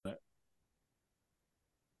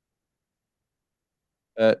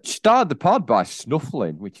Started the pod by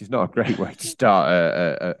snuffling, which is not a great way to start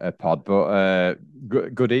a pod, but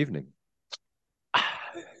good evening.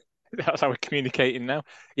 That's how we're communicating now.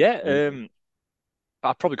 Yeah,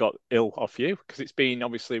 I probably got ill off you because it's been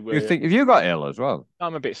obviously You we're. think have you got ill as well?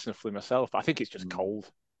 I'm a bit sniffly myself. I think it's just Mm. cold.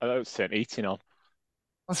 I don't turn heating on.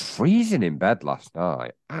 I was freezing in bed last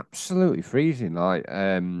night. Absolutely freezing.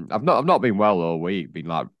 I've not been well all week. Been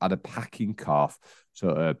like had a packing cough,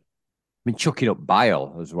 sort of been chucking up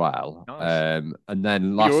bile as well. Nice. And then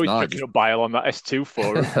You're last always night chucking just up bile on that S2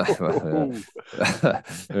 forum.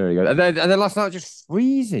 very good. And then last night just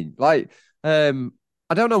freezing. Um,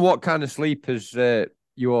 I don't know what kind of sleepers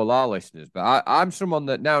you all are, listeners, but I'm someone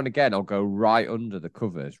that now and again I'll go right under the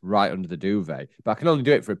covers, right under the duvet, but I can only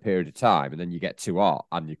do it for a period of time, and then you get too hot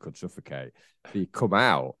and you could suffocate. So you come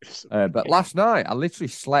out. But Okay. last night I literally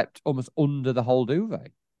slept almost under the whole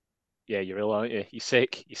duvet. Yeah, you're ill, aren't you? You're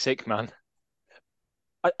sick. You're sick, man.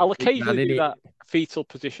 I'll Big man occasionally in do it. that fetal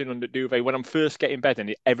position under duvet when I'm first getting bed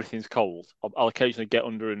and everything's cold. I'll occasionally get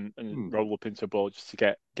under and Hmm. roll up into a ball just to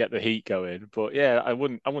get the heat going. But yeah, I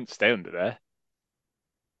wouldn't stay under there.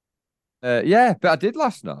 Yeah, but I did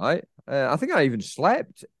last night. I think I even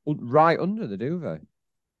slept right under the duvet.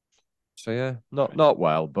 So yeah, not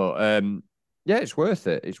well, but yeah, it's worth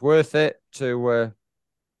it. It's worth it to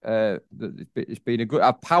it's been a good.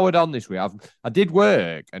 I've powered on this week. I did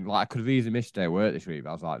work and like I could have easily missed a day of work this week, but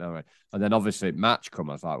I was like, no way. And then obviously match come.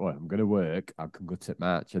 I was like, well, I'm gonna work. I can go to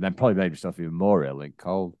match, and then probably made myself even more ill and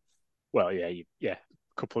cold. Well, yeah, yeah,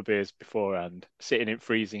 a couple of beers beforehand, sitting in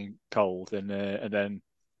freezing cold, and then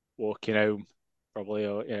walking home probably,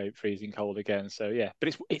 or freezing cold again. So yeah,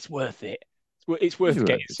 but it's worth it. It's It is worth worth.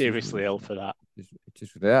 getting It is seriously worth ill it. for that. It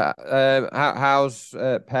is. Yeah. How's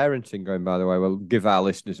parenting going? By the way, we'll give our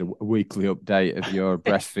listeners a weekly update of your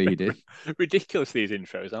breastfeeding. Ridiculous these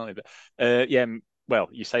intros, aren't they? But yeah, well,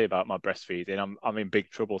 you say about my breastfeeding, I'm in big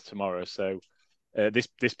trouble tomorrow. So this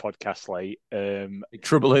podcast late,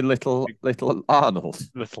 Trouble in little Arnold.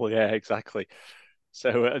 little, yeah, exactly.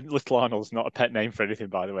 So Little Arnold's not a pet name for anything,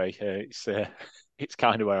 by the way. It's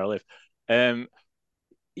kind of where I live. Um,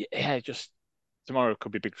 yeah, just tomorrow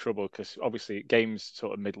could be big trouble because obviously games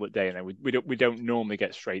sort of middle of the day, and then we don't normally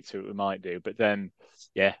get straight to it. We might do, but then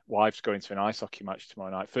yeah, wife's going to an ice hockey match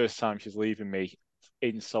tomorrow night. First time she's leaving me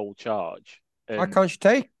in sole charge, Why and can't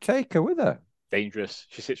you take her with her? dangerous.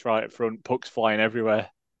 She sits right up front, pucks flying everywhere.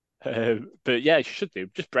 But yeah, she should do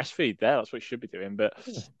just breastfeed there. That's what she should be doing. But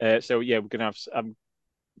so yeah, we're gonna have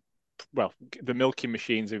well, the milking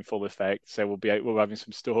machine's in full effect, so we're having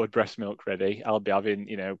some stored breast milk ready. I'll be having,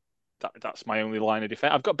 that's my only line of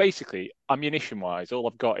defense. I've got basically ammunition wise, all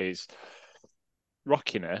I've got is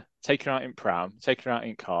rocking her, taking her out in pram, taking her out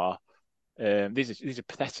in car. These are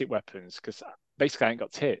pathetic weapons because basically I ain't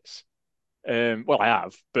got tits. Well, I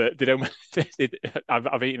have, but they don't.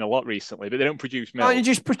 I've eaten a lot recently, but they don't produce milk.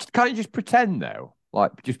 Can't you just pretend though?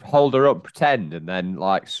 Like just hold her up, pretend, and then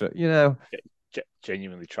like so.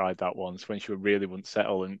 Genuinely tried that once when she really wouldn't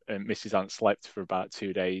settle, and Mrs. Ant slept for about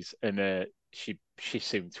 2 days, and she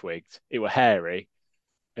soon twigged. It were hairy,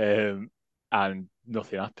 um, and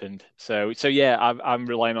nothing happened. So yeah, I'm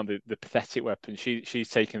relying on the pathetic weapons. She's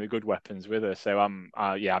taking the good weapons with her. So I'm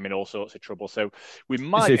in all sorts of trouble. So we So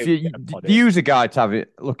might be if able to you get a pod in. use a guy to have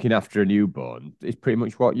it looking after a newborn, it's pretty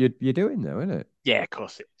much what you're doing though, isn't it? Yeah, of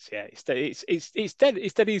course it is. Yeah, it's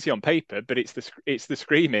dead easy on paper, but it's the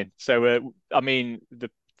screaming. So I mean, the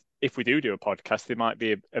if we do a podcast, there might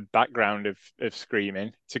be a background of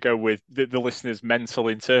screaming to go with the listeners' mental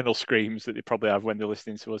internal screams that they probably have when they're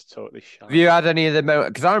listening to us talk this Have shite. you had any of the moments?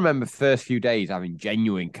 Because I remember the first few days having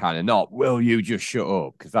genuine kind of not, will you just shut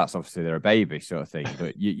up? Because that's obviously they're a baby sort of thing.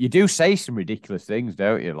 But you do say some ridiculous things,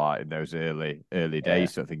 don't you? Like in those early Yeah,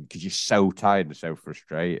 days sort of thing, because you're so tired and so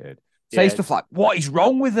frustrated. Say yeah, stuff like, what is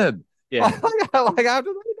wrong with them? yeah. Like, how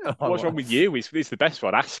do they What's wrong know? with you is the best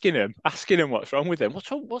one. Asking them what's wrong with them.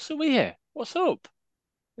 What's up with you? What's up?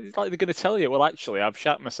 It's like they're going to tell you. Well, actually, I've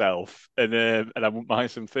shat myself, and I wouldn't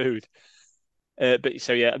mind some food. But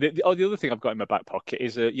so yeah, the other thing I've got in my back pocket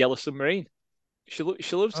is a yellow submarine. She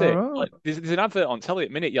loves All it. Like right. there's an advert on telly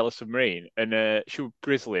at minute Yellow Submarine, and she was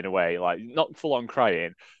grizzly in a way, like not full on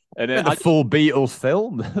crying. And Yeah, the I just full Beatles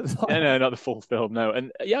film. no, not the full film, no.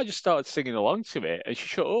 And yeah, I just started singing along to it, and she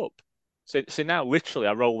shut up. So now, literally,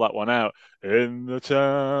 I roll that one out in the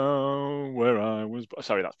town where I was.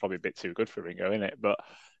 Sorry, that's probably a bit too good for Ringo, isn't it? But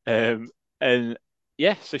um, and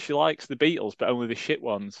yeah, so she likes the Beatles, but only the shit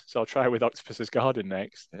ones. So I'll try with Octopus's Garden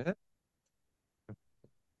next. Yeah.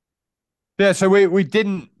 Yeah, so we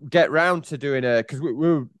didn't get round to doing a because we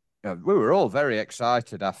were we were all very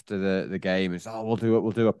excited after the game. It's we'll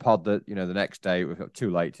do a pod that the next day. We've got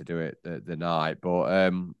too late to do it the night,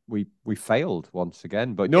 but we failed once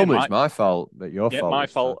again. But normally it's my fault, but your fault. My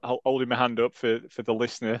fault. Holding my hand up for the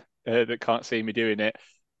listener that can't see me doing it.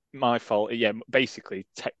 My fault. Yeah, basically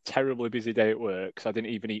terribly busy day at work. So I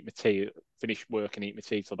didn't even eat my tea. Finish work and eat my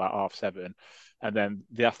tea till about 7:30, and then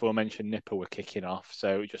the aforementioned nipper were kicking off.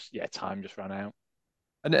 So time just ran out.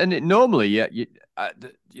 And normally,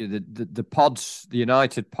 the pods, the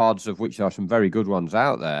United pods, of which there are some very good ones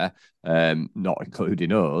out there, not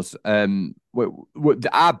including us.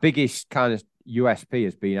 Our biggest kind of USP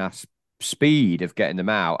has been our speed of getting them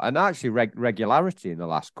out, and actually regularity in the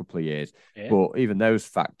last couple of years. Yeah. But even those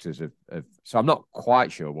factors have. So I'm not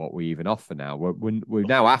quite sure what we even offer now. We're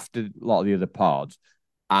now after a lot of the other pods,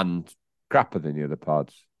 and crapper than the other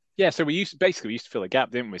pods. Yeah, so we used to fill a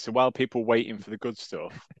gap, didn't we? So while people were waiting for the good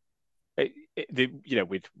stuff,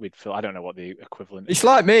 we'd fill. I don't know what the equivalent. It's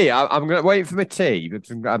like me. I'm going to wait for my tea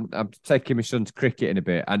because I'm taking my son to cricket in a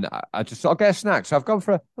bit, and I just sort of get a snack. So I've gone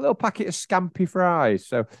for a little packet of Scampi fries.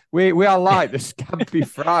 So we are like the Scampi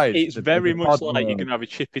fries. It's very much like you're going to have a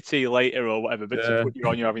chippy tea later or whatever, but to put you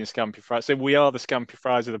on, you're having Scampi fries. So we are the Scampi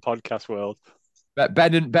fries of the podcast world.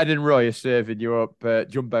 Ben and Roy are serving you up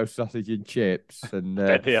jumbo sausage and chips, and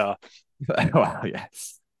they are. Well,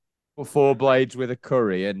 yes. 4 blades with a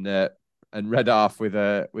curry and Red Half with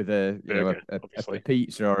a burger, a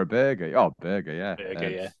pizza or a burger. Oh, burger, yeah. Burger,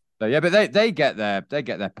 yeah. So yeah, but they get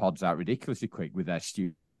their pods out ridiculously quick with their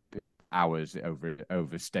stupid hours over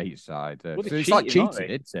stateside. So it's like cheating,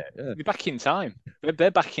 isn't it? Yeah. They're back in time.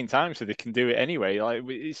 They're back in time, so they can do it anyway. Like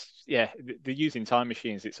they're using time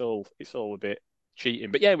machines. It's all a bit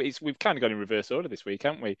cheating. But yeah, we've kind of gone in reverse order this week,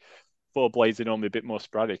 haven't we? 4 blades are normally a bit more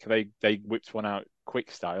sporadic. They whipped one out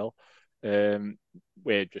quick style.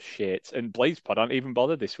 We're just shit. And Blades Pod aren't even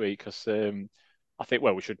bothered this week because I think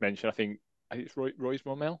we should mention. I think it's Roy's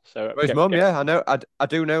mum, Mel. So Roy's mum, yeah, I know. I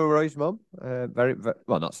do know Roy's mum. Very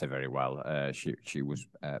well, not so very well. She was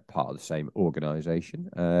part of the same organisation,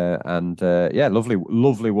 and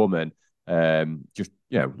lovely woman. Just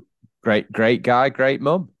great guy, great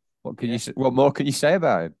mum. What more can you say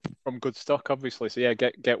about him? From good stock, obviously. So yeah,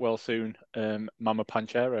 get well soon, Mama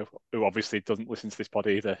Panchero, who obviously doesn't listen to this pod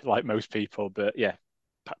either, like most people. But yeah,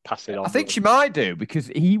 pass it on. I think she might do because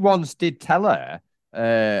he once did tell her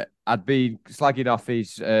I'd been slagging off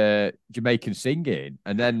his Jamaican singing,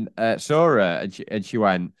 and then saw her and she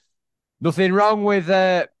went, nothing wrong with.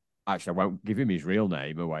 Actually, I won't give him his real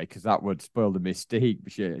name away because that would spoil the mystique.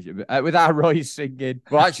 With our Roy singing,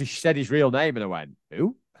 well, actually, she said his real name, and I went,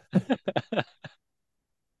 who?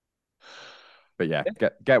 But yeah,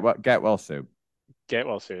 get well soon. Get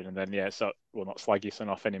well soon, and then so we'll not slag your son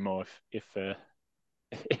off anymore if you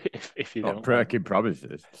don't. Breaking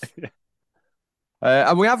promises.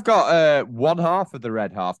 And we have got one half of the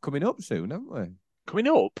Red Half coming up soon, haven't we? Coming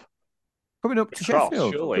up to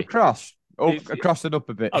Sheffield, surely. Across and up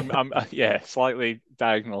a bit. Slightly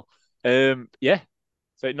diagonal. So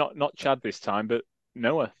not Chad this time, but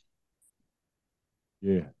Noah.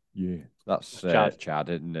 Yeah, that's Chad,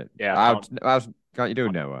 isn't it? Yeah. Can't you do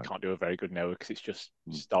Noah? Can't do a very good Noah because it's just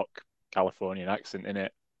stock Californian accent in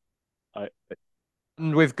it.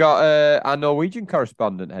 And we've got our Norwegian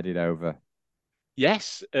correspondent headed over.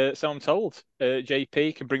 Yes, so I'm told.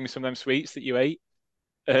 JP can bring me some of them sweets that you ate.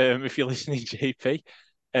 If you're listening, JP.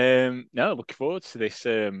 Looking forward to this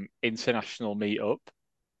international meetup.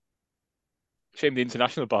 Shame the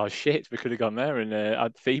international bar is shit. We could have gone there and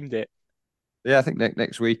I'd themed it. Yeah, I think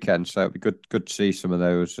next weekend. So it'd be good to see some of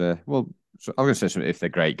those. So I'm going to say something if they're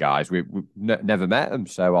great guys. We've never met them,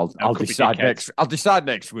 so I'll decide next. I'll decide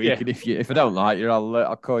next week, and if I don't like you,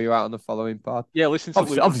 I'll call you out on the following pod. Yeah, listen. To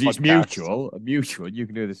obviously it's mutual. You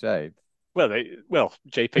can do the same. Well,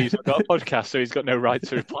 JP's not got a podcast, so he's got no right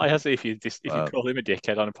to reply, has he? If you call him a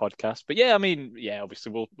dickhead on a podcast, but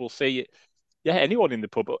obviously we'll see. Yeah, anyone in the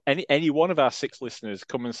pub, any one of our 6 listeners,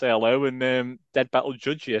 come and say hello, and Dead Battle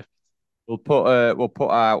judge you. We'll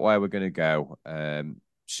put out where we're going to go.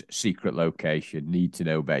 Secret location, need to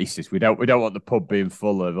know basis. We don't want the pub being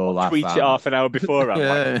full of all that. Tweet it half an hour before.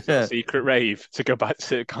 Secret rave to go back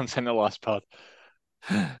to content of the last pod.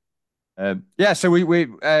 So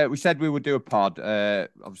we said we would do a pod.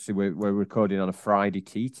 Obviously, we're recording on a Friday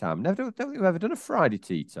tea time. Don't think we've ever done a Friday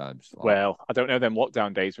tea time. Well, I don't know. Them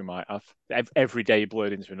lockdown days we might have. Every day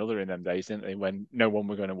blurred into another in them days, didn't they? When no one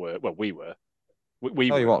were going to work. Well, we were. We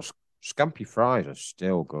tell you what, Scampi fries are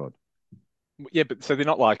still good. Yeah, but so they're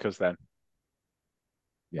not like us then.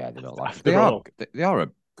 Yeah, they're not like us. They are a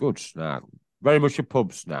good snack. Very much a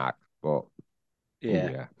pub snack, but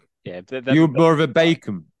yeah. You're more of a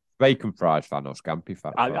bacon bacon fries fan or scampi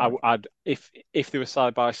fries? I'd if they were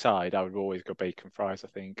side by side, I would always go bacon fries. I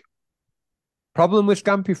think. Problem with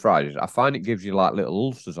scampi fries is I find it gives you like little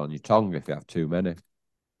ulcers on your tongue if you have too many.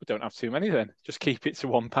 We don't have too many then. Just keep it to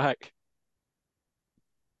one pack.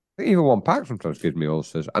 I think even one pack sometimes gives me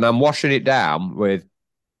ulcers. And I'm washing it down with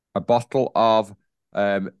a bottle of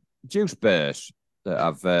juice burst that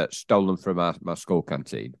I've stolen from my school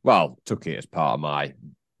canteen. Well, took it as part of my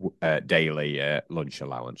daily lunch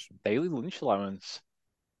allowance. Daily lunch allowance.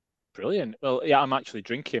 Brilliant. Well, yeah, I'm actually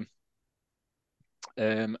drinking.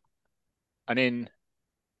 And in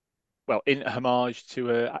homage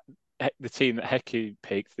to the team that Hecky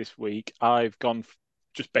picked this week, I've gone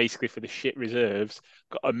just basically for the shit reserves.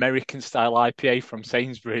 Got American style IPA from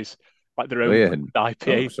Sainsbury's, like their own Brilliant.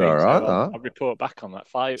 IPA It's thing. all right, So I'll report back on that.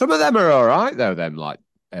 Some of them are all right though. Them like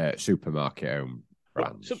supermarket own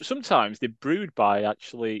Well, brands. sometimes they're brewed by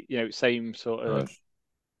actually, same sort of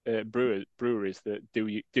breweries that do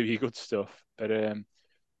you good stuff. But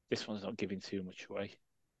this one's not giving too much away.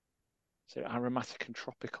 So aromatic and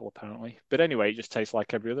tropical, apparently. But anyway, it just tastes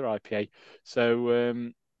like every other IPA. So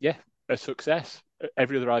yeah, a success.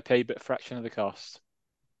 Every other IPA, but a fraction of the cost.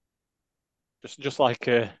 Just like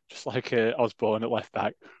Osborne at left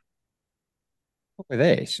back. With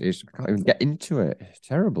this is I can't even get into it. It's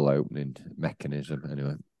terrible opening mechanism.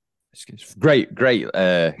 Anyway, it's great, great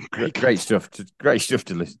stuff to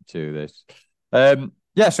listen to. This,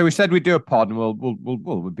 yeah. So we said we'd do a pod, and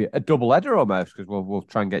we'll be a double header almost because we'll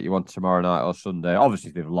try and get you on tomorrow night or Sunday. Obviously,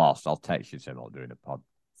 if they've lost, I'll text you and say I'm not doing a pod.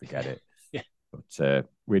 Forget it. Yeah. But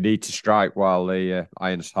we need to strike while the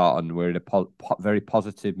iron's hot, and we're in a very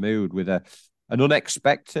positive mood with an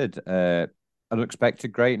unexpected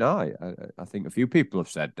great night. I think a few people have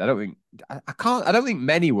said. I don't think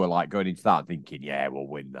many were like going into that thinking, yeah, we'll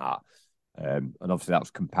win that. And obviously that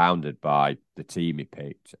was compounded by the team he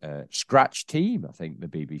picked. Scratch team, I think the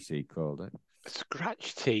BBC called it. A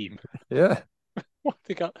scratch team. Yeah. What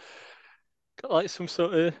they got like some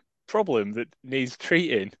sort of problem that needs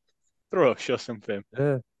treating, thrush or something.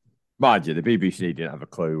 Yeah. Mind you, the BBC didn't have a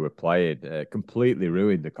clue who were playing. Completely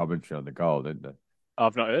ruined the commentary on the goal, didn't they?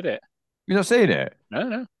 I've not heard it. You not seen it?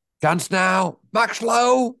 No. Chance now, Max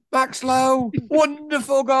Lowe,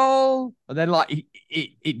 wonderful goal. And then like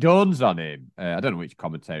it dawns on him. I don't know which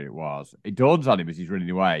commentator it was. It dawns on him as he's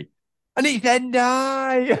running away, and it's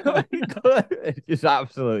Endai. It's just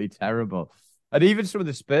absolutely terrible. And even some of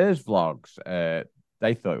the Spurs vlogs,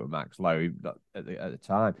 they thought it was Max Lowe at the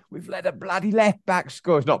time. We've let a bloody left back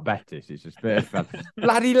score. It's not Betis, it's a Spurs fan.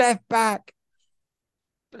 Bloody left back.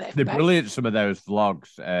 They're brilliant. Some of those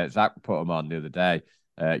vlogs. Zach put them on the other day.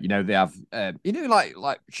 They have,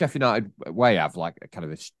 like Sheffield United way have like a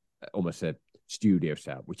kind of almost a studio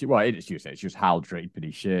set, which well, in a studio set, it's just Hal draping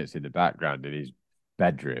his shirts in the background in his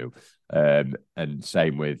bedroom, and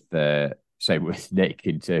same with Nick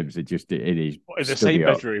in terms of just in his in the same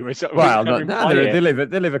bedroom.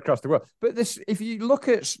 They live across the world. But if you look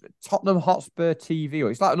at Tottenham Hotspur TV,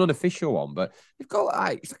 it's like an unofficial one, but they've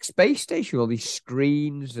got it's like Space Station with all these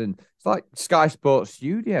screens, and it's like Sky Sports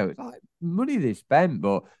Studio. It's like money they spent,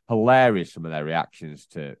 but hilarious some of their reactions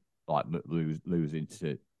to like losing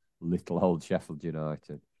to little old Sheffield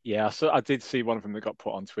United. Yeah, so I did see one of them that got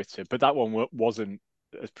put on Twitter, but that one wasn't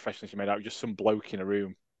as professional as you made out. Just some bloke in a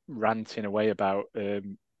room ranting away about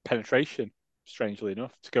penetration. Strangely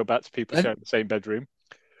enough, to go back to people sharing the same bedroom,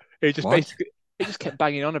 it just kept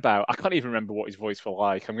banging on about. I can't even remember what his voice was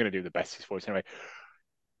like. I'm going to do the best his voice anyway.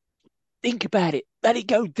 Think about it. Let it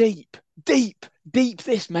go deep.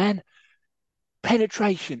 This man.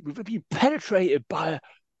 Penetration. We've been penetrated by a.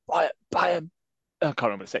 I can't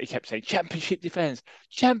remember what he kept saying. Championship defense.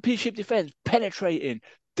 Penetrating.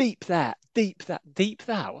 Deep that.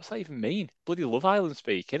 What's that even mean? Bloody Love Island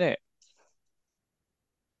speak, innit?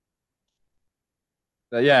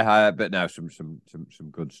 But no, some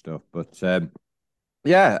good stuff. But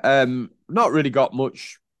not really got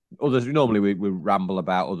much. Others normally we ramble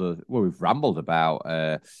about other. Well, we've rambled about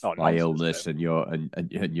my illness and your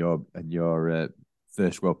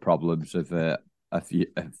first world problems of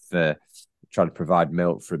trying to provide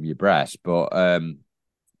milk from your breast. But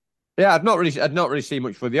I'd not really seen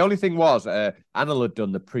much for. The only thing was Anil had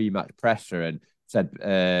done the pre-match presser and said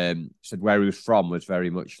where he was from was very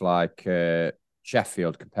much like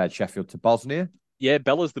Sheffield, compared Sheffield to Bosnia. Yeah,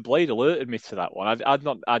 Bella's the Blade alerted me to that one. I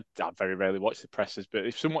very rarely watch the pressers, but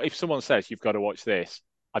if someone says you've got to watch this,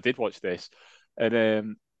 I did watch this,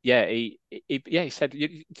 and he said,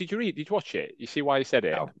 did you watch it? You see why he said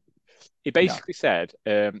it? No. He basically said,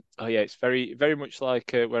 it's very very much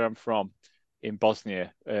like where I'm from in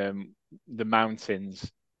Bosnia, the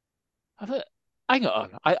mountains. I hang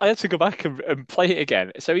on. I had to go back and play it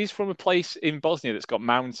again. So he's from a place in Bosnia that's got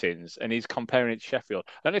mountains, and he's comparing it to Sheffield.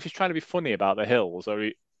 I don't know if he's trying to be funny about the hills, or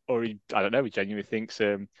he I don't know. He genuinely thinks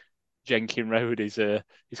Jenkin Road is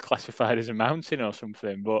classified as a mountain or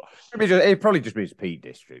something. But It probably just means Peak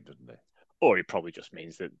District, doesn't it? or it probably just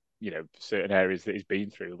means that certain areas that he's been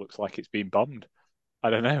through looks like it's been bombed. I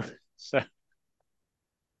don't know. So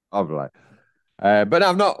Probably. But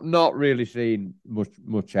I've not really seen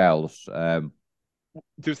much else.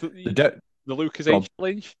 there's The de- the Lucas Go on. Age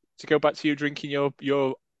challenge to go back to you drinking your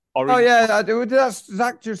Oh orange. yeah, that's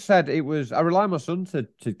Zach just said it was. I rely on my son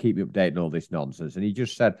to keep me updated on all this nonsense, and he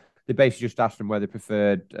just said they basically just asked him whether they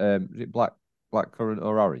preferred is it black currant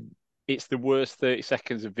or orange. It's the worst 30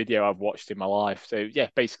 seconds of video I've watched in my life. So yeah,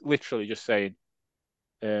 basically, literally just saying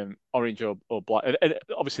orange or black. And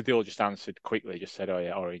obviously, they all just answered quickly, just said, "Oh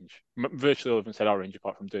yeah, orange." Virtually all of them said orange,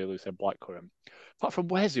 apart from Dooley, who said blackcurrant. Apart from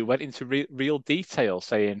Wes, who went into real detail,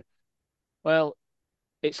 saying, "Well,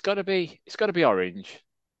 it's got to be orange,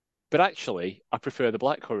 but actually, I prefer the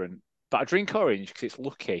blackcurrant. But I drink orange because it's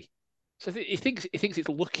lucky." So he thinks it's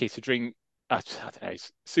lucky to drink. I don't know.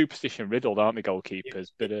 It's superstition riddled, aren't the goalkeepers?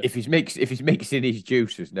 But If he's mixing his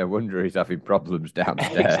juices, no wonder he's having problems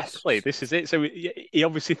downstairs. exactly, this is it. So he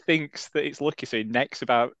obviously thinks that it's lucky, so he necks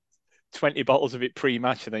about 20 bottles of it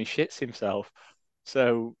pre-match and then shits himself.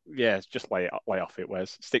 So yeah, just lay off it,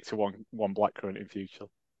 Wes. Stick to one blackcurrant in future.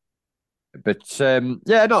 But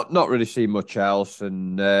yeah, not really seen much else.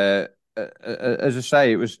 And as I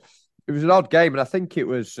say, it was an odd game, and I think it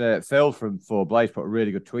was Phil from Four Blaze put a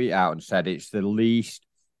really good tweet out and said it's the least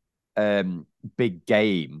big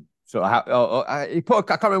game. So he put,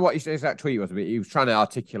 I can't remember what his exact tweet was, but he was trying to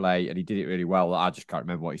articulate, and he did it really well. I just can't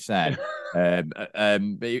remember what he said.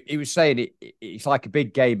 But he was saying it's like a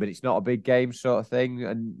big game, but it's not a big game, sort of thing,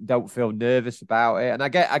 and don't feel nervous about it. And I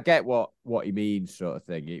get what he means, sort of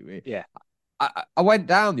thing. Yeah. I went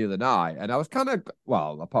down the other night, and I was kind of,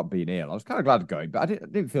 well, apart from being ill, I was kind of glad going, but I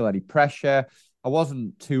didn't feel any pressure. I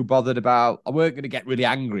wasn't too bothered about. I weren't going to get really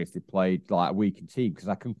angry if they played like a weakened team, because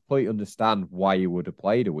I completely understand why you would have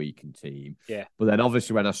played a weakened team. Yeah. But then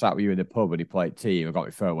obviously when I sat with you in the pub and he played team, I got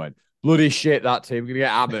my phone and went, bloody shit, that team going to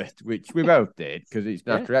get hammered, which we both did because it's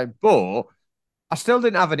natural. Yeah. But I still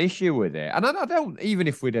didn't have an issue with it, and I don't, even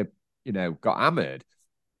if we'd have got hammered.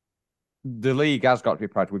 The league has got to be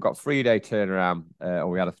proud. We've got 3-day turnaround, or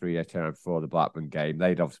we had a 3-day turnaround before the Blackburn game.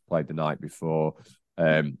 They'd obviously played the night before.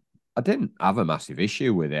 I didn't have a massive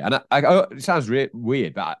issue with it, and it sounds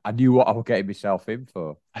weird, but I knew what I was getting myself in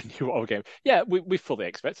for. I knew what I was getting. Yeah, we fully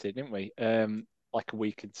expected, didn't we? Like a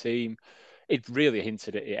weakened team. It really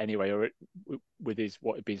hinted at it anyway, or with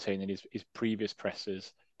what he'd been saying in his previous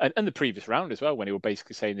presses and the previous round as well, when he was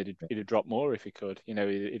basically saying that he'd have dropped more if he could.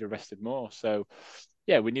 He'd arrested more. So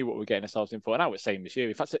yeah, we knew what we were getting ourselves in for. And I was saying this year,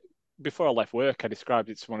 in fact, before I left work, I described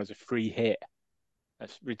it to someone as a free hit.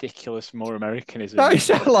 That's ridiculous, more Americanism. No, you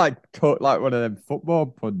sound like one of them football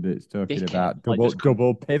pundits talking about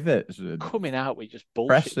double pivots and coming out with just bullshit.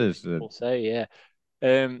 Presses People say, yeah.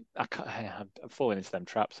 I'm falling into them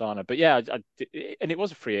traps, aren't I? But yeah, and it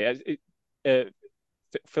was a free hit.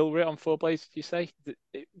 Phil wrote on Four Blades, did you say?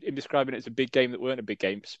 In describing it as a big game that weren't a big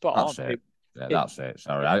game. Spot on. That's it.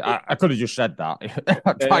 Sorry, I could have just said that.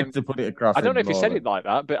 I tried to put it across. I don't know if he said it like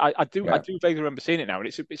that, but I do vaguely remember seeing it now,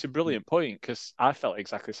 and it's a brilliant point because I felt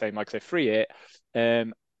exactly the same. Like I say, free hit.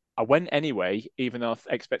 I went anyway, even though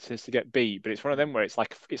I expected us to get beat. But it's one of them where it's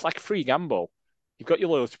like a free gamble. You've got your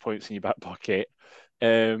loyalty points in your back pocket.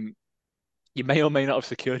 You may or may not have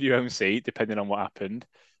secured your own seat, depending on what happened.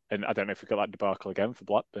 And I don't know if we've got that debacle again for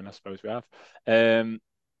Blackburn. I suppose we have.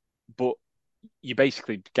 But you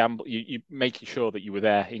basically gamble. You making sure that you were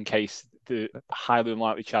there in case the highly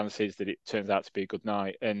unlikely chances that it turns out to be a good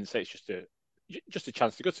night. And so it's just a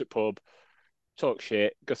chance to go to the pub, talk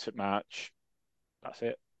shit, go to the match. That's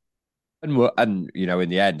it. And in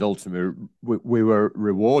the end, ultimately, we were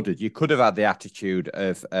rewarded. You could have had the attitude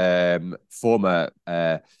of former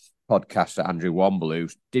podcaster Andrew Womble, who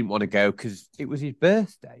didn't want to go because it was his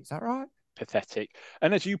birthday. Is that right? Pathetic.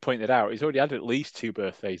 And as you pointed out, he's already had at least 2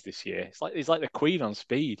 birthdays this year. He's like the Queen on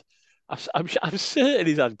speed. I'm certain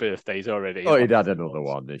he's had birthdays already. Oh, he'd had another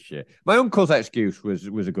one this year. My uncle's excuse was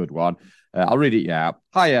a good one. I'll read it out.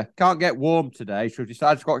 Hiya, can't get warm today, so I've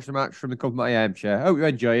decided to watch the match from the comfort of my armchair. Hope you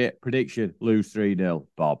enjoy it. Prediction, lose 3-0.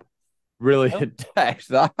 Bob. Brilliant text,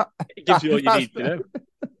 that. It gives you all you need to know.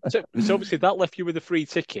 So obviously that left you with a free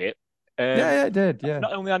ticket. Yeah, it did. Yeah.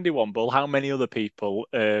 Not only Andy Womble, how many other people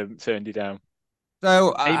turned you down?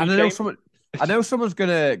 So I know I know someone's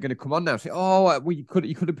gonna come on now and say, "Oh, you could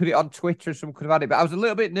have put it on Twitter. Someone could have had it." But I was a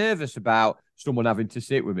little bit nervous about someone having to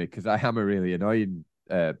sit with me because I am a really annoying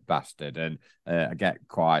bastard, and I get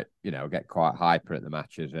quite hyper at the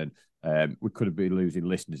matches, and we could have been losing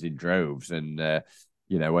listeners in droves, and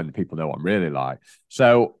when people know what I'm really like.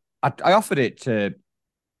 So I offered it to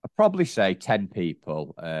I'd probably say 10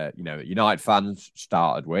 people, United fans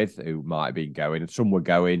started with who might have been going, and some were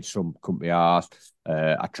going, some couldn't be asked.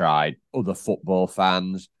 I tried other football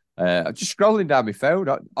fans. Just scrolling down my phone,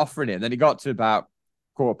 offering it. And then it got to about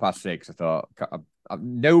 6:15. I thought,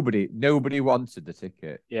 nobody wanted the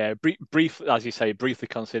ticket. Yeah, briefly, as you say, briefly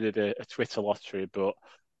considered a Twitter lottery, but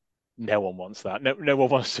no one wants that. No one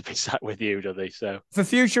wants to be sat with you, do they? So, for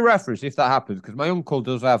future reference, if that happens, because my uncle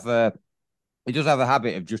does have he does have a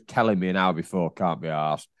habit of just telling me an hour before, can't be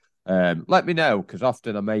asked. Let me know, because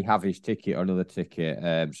often I may have his ticket or another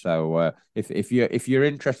ticket. So if you're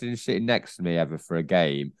interested in sitting next to me ever for a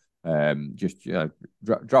game, just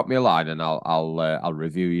drop me a line and I'll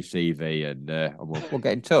review your CV and we'll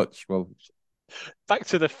get in touch. Well, back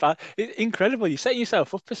to the fact, incredible. You're setting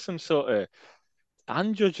yourself up as some sort of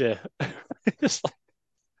hand judger. It's like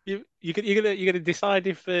you're gonna decide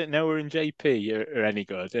if Noah and JP are any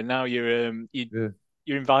good, and now you're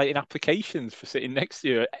inviting applications for sitting next to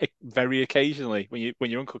you very occasionally when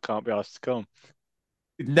your uncle can't be asked to come.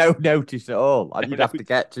 No notice at all, and you'd have to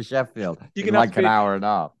get to Sheffield in like an hour and a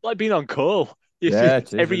half. Like being on call.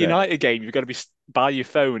 Every United game, you've got to be by your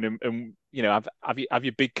phone and have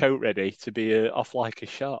your big coat ready to be off like a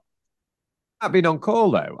shot. I've been on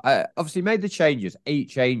call though. I obviously made the changes, 8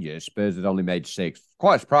 changes. Spurs had only made 6.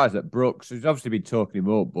 Quite surprised that Brooks, who's obviously been talking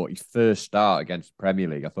him up, but his first start against the Premier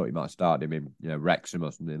League, I thought he might have started him in Wrexham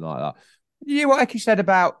or something like that. You hear what he said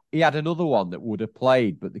about he had another one that would have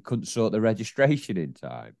played, but they couldn't sort the registration in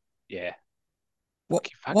time. Yeah. What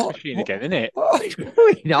fax machine again, isn't it? What is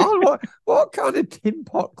going on? what kind of tin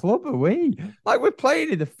pot club are we? Like, we're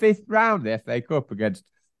playing in the 5th round of the FA Cup against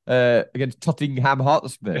Tottenham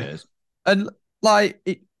Hotspurs. And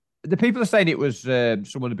the people are saying it was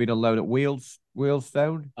someone who'd been on loan at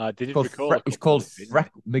Wealdstone. Didn't recall. It's called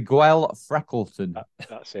Miguel Freckleton.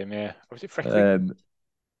 That's him, yeah. Or was it Freckleton?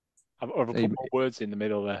 I've put more words in the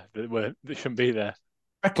middle there that shouldn't be there.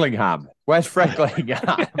 Frecklingham. Where's Frecklingham?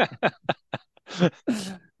 I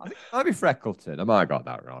think it might be Freckleton. I might have got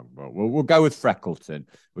that wrong, but we'll go with Freckleton,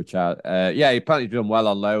 which he apparently done well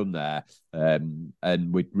on loan there. And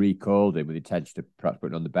we recalled him with the intention of perhaps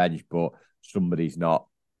putting on the bench, but somebody's not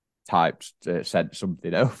sent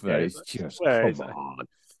something over. Yeah, it's just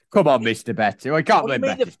come on, Mr. Betty. I can't blame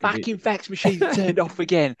Betty. The backing fax machine turned off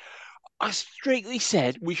again. I strictly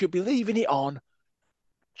said we should be leaving it on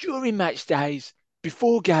during match days,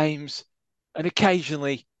 before games, and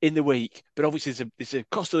occasionally in the week. But obviously, there's a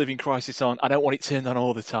cost of living crisis on. I don't want it turned on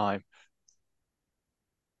all the time.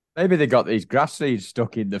 Maybe they got these grass seeds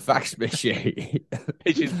stuck in the fax machine.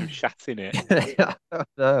 It's just shatting it. I don't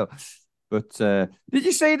know. But did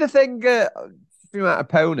you see the thing about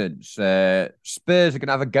opponents? Spurs are going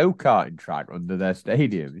to have a go-karting track under their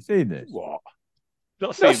stadium. You seen this? What?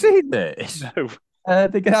 Not seen this? No. They're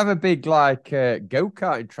going to have a big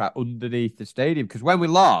go-karting track underneath the stadium, because when we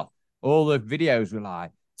laugh, all the videos were like,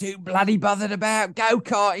 too bloody bothered about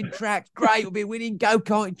go-karting tracks. Great, we'll be winning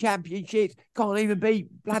go-karting championships. Can't even beat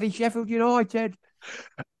bloody Sheffield United.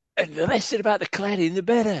 And the less said about the cladding, the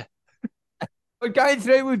better. We're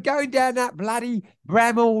going down that bloody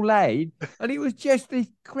Bramall Lane, and it was just this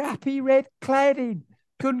crappy red cladding.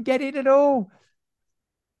 Couldn't get in at all.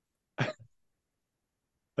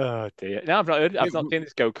 Oh dear! No, I've not seen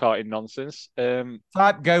this go-karting nonsense.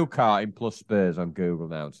 Type go-karting plus Spurs on Google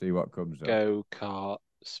now and see what comes up. Go-kart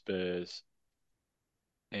Spurs.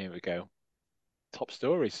 Here we go. Top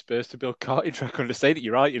story: Spurs to build karting track under stadium.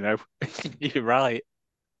 You're right. You're right.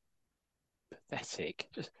 Pathetic.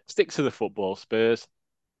 Just stick to the football, Spurs.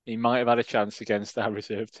 He might have had a chance against our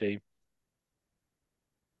reserve team.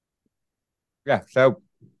 Yeah. So,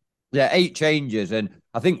 8 changes, and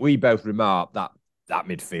I think we both remarked that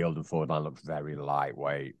midfield and forward line looked very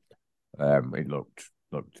lightweight. It looked,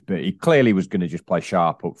 but he clearly was going to just play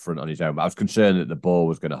sharp up front on his own. But I was concerned that the ball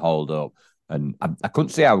was going to hold up, and I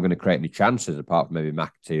couldn't see how we're going to create any chances apart from maybe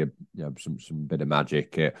McAtee, some bit of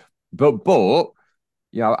magic. But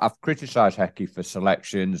I've criticised Hecky for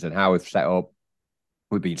selections and how we've set up.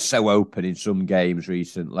 We've been so open in some games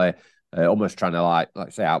recently, almost trying to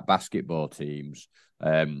say out basketball teams.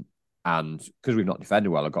 And because we've not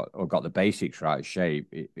defended well, or got the basics right shape,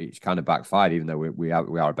 it's kind of backfired. Even though we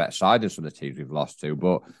are a better side than some of the teams we've lost to,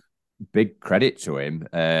 but big credit to him.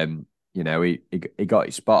 he got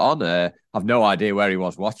it spot on. I've no idea where he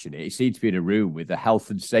was watching it. He seemed to be in a room with a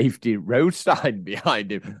health and safety road sign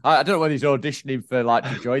behind him. I don't know whether he's auditioning for like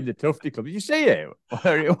to join the Tufty Club. Did you see it?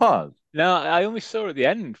 Where it was? No, I only saw at the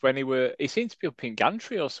end when he seemed to be up in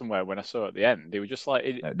Gantry or somewhere when I saw at the end. He was just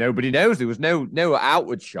like Nobody knows. There was no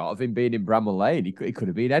outward shot of him being in Bramall Lane. He could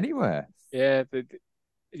have been anywhere. yeah,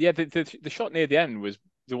 the shot near the end was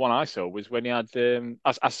the one I saw was when he had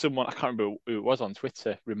as someone I can't remember who it was on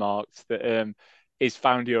Twitter remarked that he's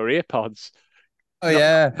found your earpods. Oh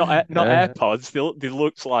yeah, Not AirPods. They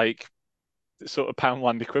looked like sort of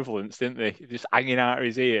Poundland equivalents, didn't they? Just hanging out of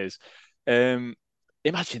his ears. Um,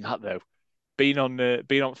 Imagine that though, being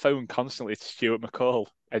on phone constantly to Stuart McCall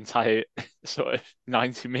entire sort of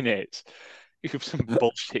 90 minutes. You could have some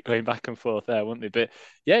bullshit going back and forth there, wouldn't they? But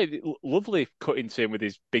yeah, lovely cutting to him with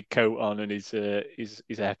his big coat on and his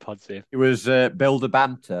AirPods in. it was Builder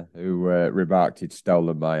Banter who remarked he'd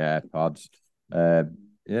stolen my AirPods.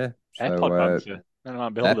 Yeah, so AirPod banter. No, no,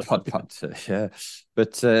 builder. AirPod Banter, yeah.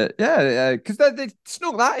 But yeah, because they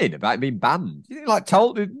snuck that in about being banned. You know, like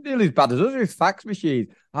told nearly as bad as us with fax machines.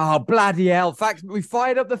 Oh bloody hell! Fax. We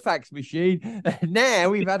fired up the fax machine. Now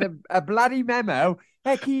we've had a bloody memo.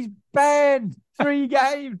 Heck, he's banned 3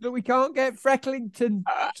 games, but we can't get Frecklington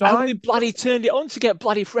I only signed. bloody turned it on to get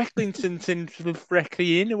bloody Frecklington to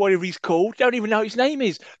Freckly in, or whatever he's called. Don't even know what his name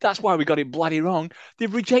is. That's why we got it bloody wrong.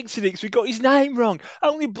 They've rejected it because we got his name wrong. I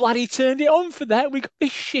only bloody turned it on for that. We got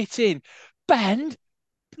this shit in. Banned?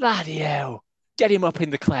 Bloody hell. Get him up in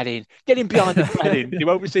the cladding. Get him behind the cladding. You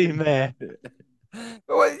won't see him there.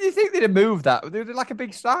 But what, do you think they'd have moved that? They were like a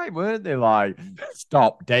big sign, weren't they? Like,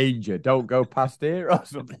 stop, danger, don't go past here or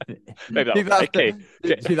something. Maybe think that's okay.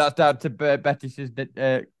 See, that's down to Betis's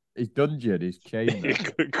his dungeon, his chamber.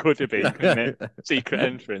 It could have been, couldn't it? Secret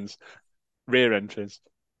entrance, rear entrance.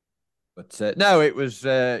 But no, it was.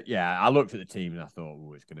 Yeah, I looked at the team and I thought,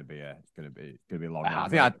 oh, it's going to be a long night. I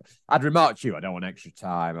think I'd remarked to you, I don't want extra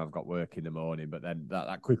time. I've got work in the morning. But then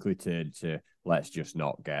that quickly turned to let's just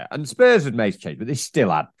not get. And Spurs had made change, but they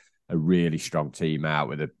still had a really strong team out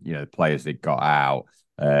with the players they got out.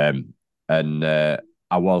 And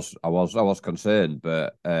I was concerned,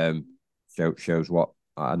 but shows what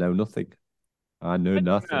I know nothing. I know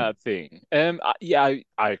nothing. Thing. Yeah,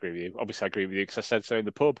 I agree with you. Obviously, I agree with you because I said so in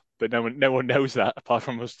the pub, but no one knows that apart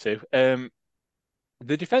from us two. The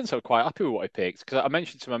defense are quite happy with what I picked because I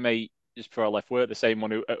mentioned to my mate just before I left work, the same one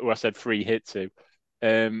who I said free hit to,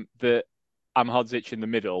 that Amhodzic in the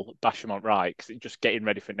middle, Basham right, because just getting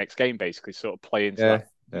ready for the next game, basically, sort of play into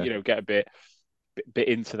that, get a bit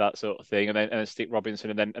into that sort of thing, and then stick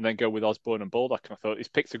Robinson, and then go with Osborne and Baldock. And I thought he's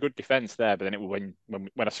picked a good defense there, but then when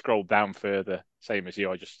I scrolled down further, same as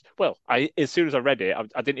you, as soon as I read it,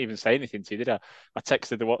 I didn't even say anything to you, did I? I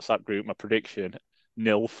texted the WhatsApp group my prediction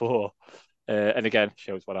 0-4, and again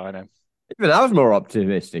shows what I know. Even I was more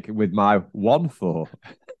optimistic with my 1-4.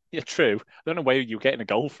 Yeah, true. I don't know where you're getting a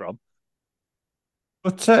goal from,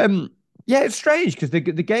 but yeah, it's strange because the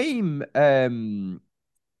game.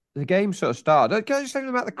 The game sort of started. Can I just say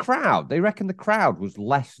about the crowd? They reckon the crowd was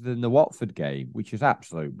less than the Watford game, which is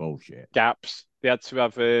absolute bullshit. Gaps. They had to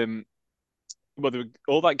have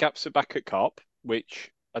all that gaps are back at Cop,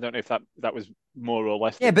 which I don't know if that was more or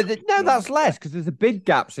less. Yeah, but no, that's less because there's a big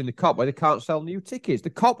gaps in the Cop where they can't sell new tickets. The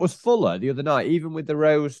Cop was fuller the other night, even with the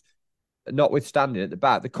rows notwithstanding at the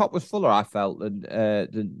back. The Cop was fuller, I felt,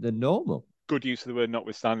 than normal. Good use of the word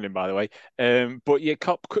notwithstanding, by the way. But yeah,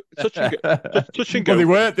 Cop touch and go. Well, they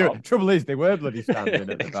were. The trouble is, they were bloody standing at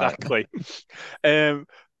the exactly. back.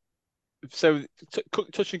 So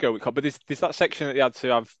touch and go with Cop, but there's that section that they had to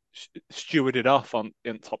have stewarded off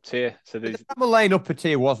in top tier. So the Lane upper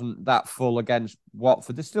tier wasn't that full against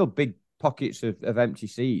Watford. There's still big pockets of empty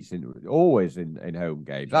seats always in home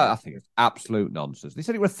games. I think it's absolute nonsense. They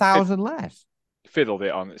said it were 1,000 less. Fiddled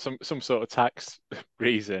it on some sort of tax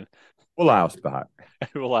reason. Woolhouse back.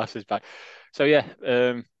 Woolhouse is back. So yeah,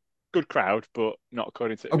 good crowd, but not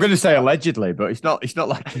according to. I'm going to say allegedly, but it's not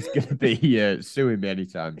like he's going to be suing me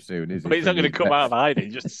anytime soon, is he? But he's not going to come out of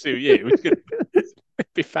hiding just to sue you. He's going to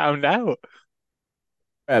be found out.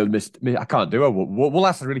 Well, I can't do it.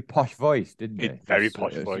 Woolhouse had a really posh voice, didn't he? Very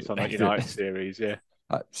posh voice on that United series, yeah.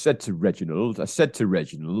 I said to Reginald,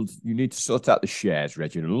 you need to sort out the shares,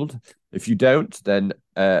 Reginald. If you don't, then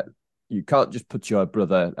you can't just put your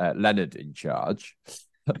brother Leonard in charge.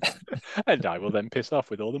 And I will then piss off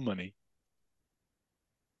with all the money.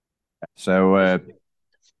 So,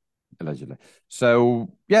 allegedly.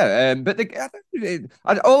 So, yeah, but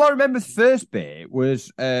all I remember the first bit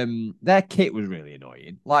was their kit was really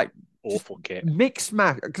annoying. Like, awful kit. Mix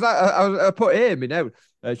match, because I put here, you know,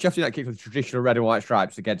 Sheffield United kicked with the traditional red and white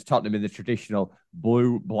stripes against Tottenham in the traditional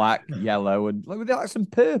blue, black, yellow, and with like some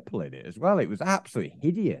purple in it as well. It was absolutely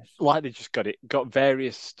hideous. Like they just got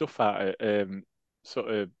various stuff out of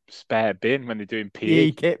sort of spare bin when they're doing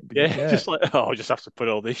PE. Kit, Yeah, just like, oh, I'll just have to put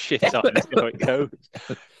all this shit on and see how it goes.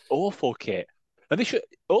 Awful kit. And they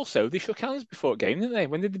shook hands before a game, didn't they?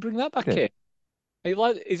 When did they bring that back in?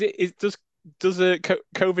 Does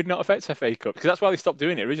COVID not affect FA Cup? Because that's why they stopped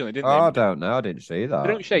doing it originally, didn't they? I don't know. I didn't see that. They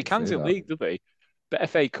don't shake hands in league, do they? But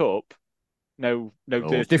FA Cup, no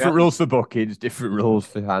dirty different hands. rules for bookings, different rules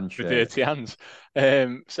for handshakes. For dirty hands.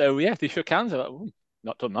 So yeah, they shook hands. I'm like,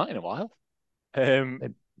 not done that in a while.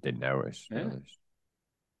 Didn't notice. Yeah.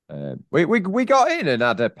 We got in and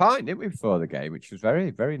had a pint, didn't we, before the game, which was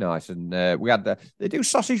very, very nice. And we had they do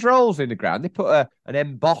sausage rolls in the ground. They put an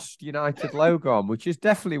embossed United logo on, which is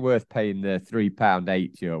definitely worth paying the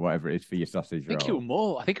 £3.80 or whatever it is for your sausage roll. I think it was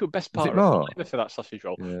more. I think it was best part of the for that sausage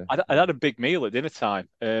roll. Yeah. I had a big meal at dinner time.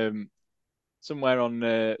 Somewhere on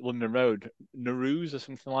London Road, Naroos or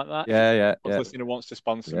something like that. Yeah. Listener wants to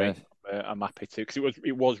sponsor me. I'm happy to, because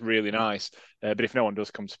it was really nice. But if no one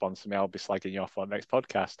does come sponsor me, I'll be slagging you off on the next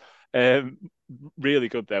podcast. Really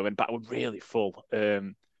good though, and that was really full.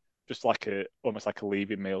 Just like almost like a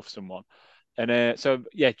leaving meal for someone. And so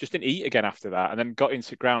yeah, just didn't eat again after that, and then got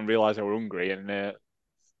into ground, realised I were hungry, and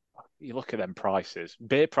you look at them prices.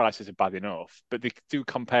 Beer prices are bad enough, but they do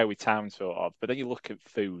compare with town sort of. But then you look at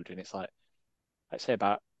food, and it's like, let's say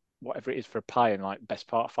about whatever it is for a pie, and like best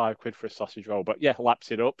part of £5 for a sausage roll. But yeah,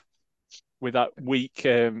 laps it up with that weak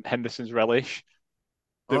Henderson's relish.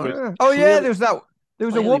 There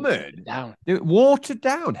was a woman watered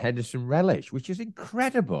down Henderson relish, which is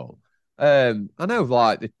incredible. I know,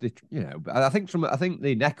 like but I think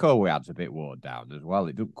the Necco we had's a bit watered down as well.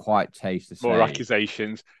 It doesn't quite taste the same. More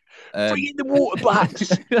accusations. Bring in the water backs.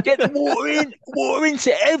 Get the water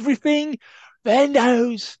into everything. The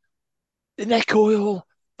endos. The neck oil,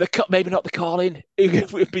 the cut, maybe not the Carling.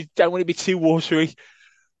 Don't want to be too watery,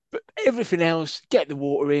 but everything else, get the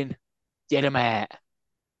water in, get them out.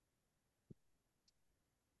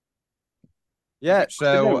 Yeah,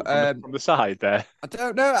 so from the side there, I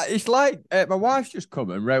don't know. It's like my wife's just come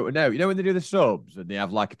and wrote a note. You know when they do the subs and they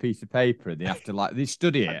have like a piece of paper and they have to they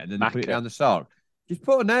study it and then they put it down the song. Just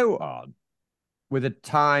put a note on with a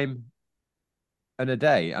time and a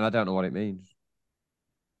day, and I don't know what it means.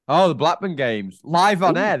 Oh, the Blackburn games. Live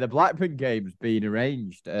on air, the Blackburn games being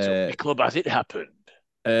arranged. So the club has it happened?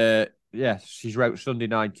 Yes, she's wrote Sunday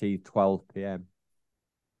 19th, 12 p.m.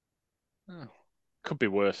 Oh, could be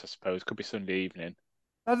worse, I suppose. Could be Sunday evening.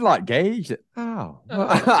 I'd like Gage. Oh.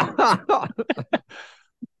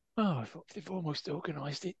 They've almost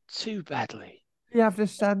organised it too badly. You have the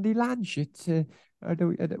Sandy Lanchett.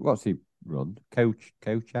 What's he run? Coach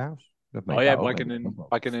House? Oh, yeah, Wagon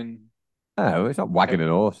and... Oh, it's not Wagon and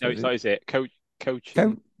Horse. No, it's not, is it? Coach. I don't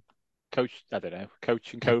know.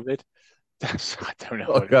 Coach and COVID. I don't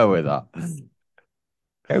know. I'll go with that.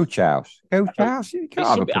 Coach House. Coach House. You can't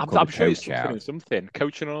have a club I'm sure Coach House. Something.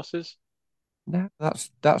 Coaching Horses. No,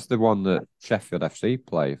 that's the one that Sheffield FC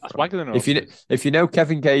play. That's Wagon and Horses. If you know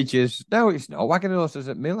Kevin Gage's, no, it's not. Wagon and Horses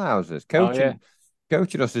at Millhouses.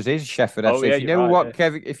 Coaching Horses is Sheffield FC. Yeah, if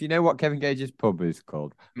you know what Kevin Gage's pub is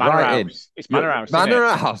called, Manor House. It's Manor House. Manor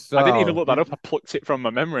House. I didn't even look that up. I plucked it from my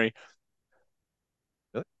memory.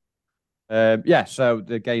 So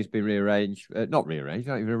the game's been rearranged. Not rearranged,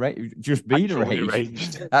 not even arranged. Just been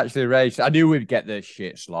arranged. Actually arranged. I knew we'd get the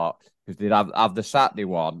shit slot because they'd have the Saturday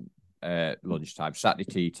one lunchtime, Saturday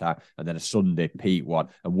tea time, and then a Sunday peak one,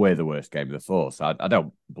 and we're the worst game of the four. So I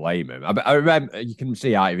don't blame him. I remember you can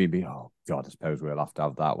see Ivy be, oh God, I suppose we'll have to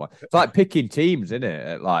have that one. It's like picking teams, isn't it?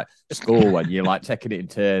 At like school when you're like taking it in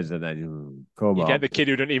turns, and then come on, you get the kid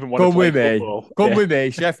who don't even want to play football. Come with me,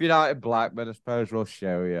 Sheffield United, Blackburn. I suppose we'll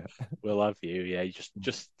show you. We'll have you. Yeah, you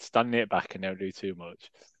just stand it back and don't do too much.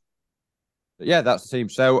 Yeah, that's the team.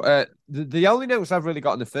 So the only notes I've really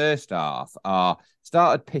got in the first half are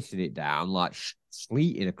started pissing it down, like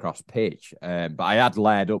sleeting across pitch. But I had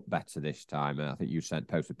layered up better this time. And I think you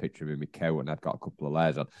posted a picture of me in my coat and I'd got a couple of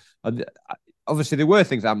layers on. And obviously there were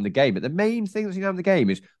things happening in the game, but the main thing that's happening in the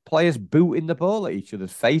game is players booting the ball at each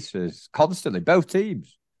other's faces constantly, both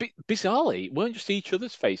teams. Bizarrely, it weren't just each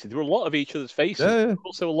other's faces. There were a lot of each other's faces. Yeah.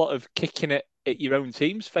 Also a lot of kicking it at your own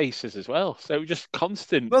team's faces as well. So just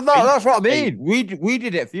constant. Well, that's what I mean. We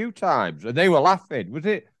did it a few times and they were laughing. Was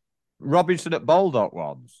it Robinson at Baldock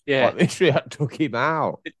once? Yeah. Like, literally took him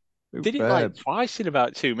out. Did it like twice in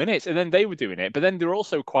about 2 minutes, and then they were doing it. But then there were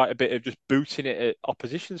also quite a bit of just booting it at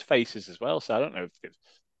opposition's faces as well. So I don't know if it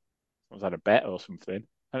was at a bet or something.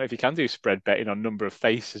 don't know if you can do spread betting on number of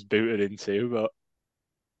faces booted into, but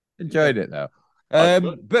yeah, Enjoyed it though. that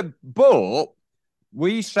was good. But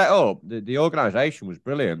we set up the organisation was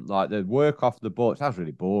brilliant. Like the work off the ball, it sounds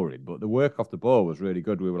really boring, but the work off the ball was really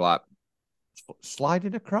good. We were like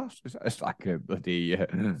sliding across. It's like a bloody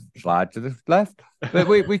slide to the left. But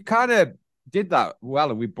we kind of did that well,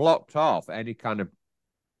 and we blocked off any kind of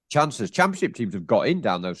chances. Championship teams have got in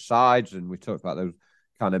down those sides, and we talked about those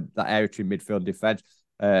kind of that area between midfield and defence.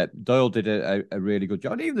 Doyle did a really good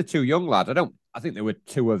job. And even the two young lads, I think they were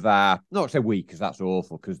two of our, not to say weak because that's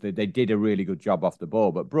awful, because they did a really good job off the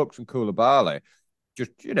ball. But Brooks and Koulibaly,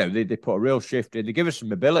 just, they put a real shift in. They give us some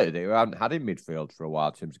mobility that we haven't had in midfield for a while,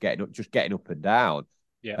 in terms of getting up and down.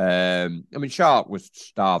 Yeah. I mean, Sharp was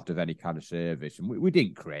starved of any kind of service, and we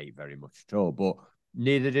didn't create very much at all, but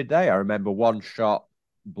neither did they. I remember one shot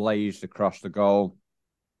blazed across the goal.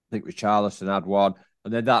 I think Richarlison had one.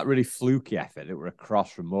 And then that really fluky effort that were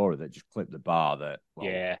across from Moura that just clipped the bar.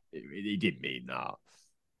 He didn't mean that.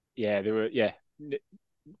 Yeah, they were. Yeah,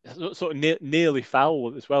 sort of nearly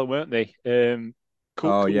foul as well, weren't they?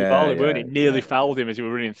 Koulibaly, weren't it? Nearly fouled him as he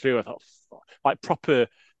were running through. I thought, like proper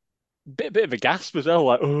bit of a gasp as well.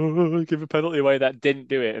 Like, oh, give a penalty away. That didn't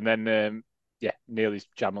do it, and then nearly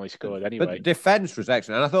Jamily scored anyway. But the defence was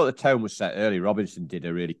excellent, and I thought the tone was set early. Robinson did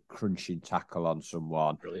a really crunching tackle on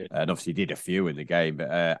someone, and obviously did a few in the game.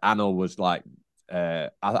 But Anel was like, I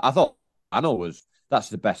thought Anel was. That's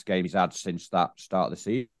the best game he's had since that start of the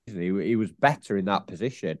season. He was better in that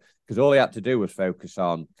position because all he had to do was focus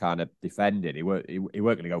on kind of defending. He weren't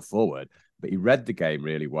going to go forward, but he read the game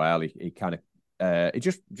really well. He kind of he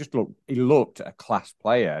just looked a class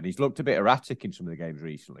player, and he's looked a bit erratic in some of the games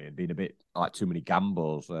recently and been a bit like too many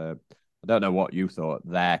gambles. I don't know what you thought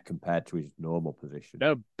there compared to his normal position.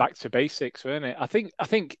 No, back to basics, weren't it? I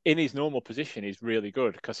think in his normal position he's really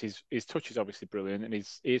good because his touch is obviously brilliant and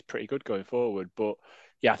he's pretty good going forward. But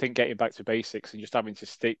yeah, I think getting back to basics and just having to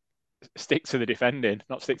stick to the defending,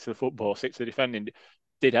 not stick to the football, stick to the defending,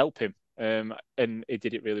 did help him, and he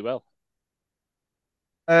did it really well.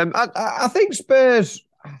 I think Spurs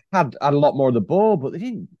had a lot more of the ball, but they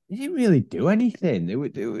didn't really do anything. They were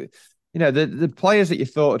the players that you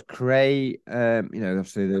thought would create.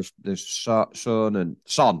 Obviously there's Son and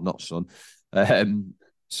Son, not Son, Son,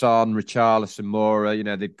 Richarlison,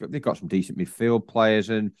 Moura. They've got some decent midfield players,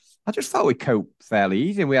 and I just felt we coped fairly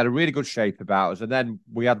easy. And we had a really good shape about us, and then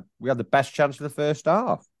we had the best chance of the first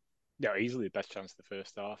half. Yeah, easily the best chance of the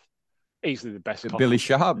first half. Easily the best. Billy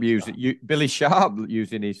Sharp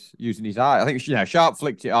using his eye. I think Sharp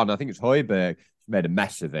flicked it on. I think it's Højbjerg made a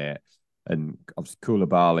mess of it, and obviously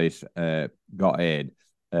Koulibaly's got in.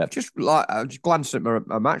 I just glanced at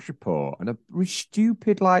my match report and a really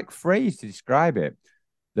stupid phrase to describe it.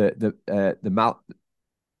 The Mal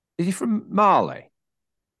is he from Mali?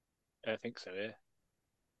 I think so. Yeah,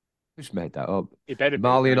 Just made that up. He better be.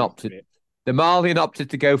 Malian opted. The Malian opted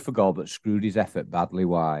to go for goal, but screwed his effort badly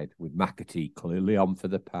wide, with McAtee clearly on for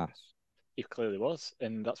the pass. He clearly was,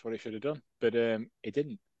 and that's what he should have done. But he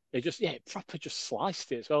didn't. He proper just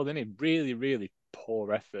sliced it as well, didn't he? Really, really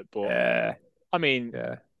poor effort. But I mean,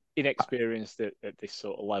 inexperienced at this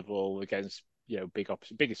sort of level against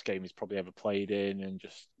biggest game he's probably ever played in, and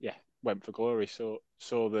just went for glory. So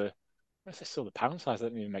saw the pound size. That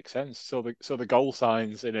didn't even make sense. Saw the goal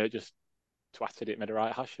signs, and it just twatted it, made a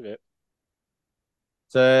right hash of it.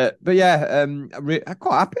 But I'm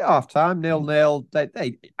quite happy at half time,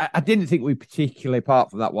 0-0. I didn't think we particularly, apart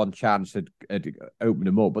from that one chance, had opened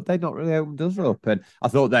them up, but they'd not really opened us up. And I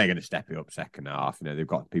thought they're going to step it up second half. They've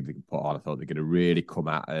got people they can put on. I thought they're going to really come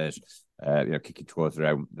at us, kicking towards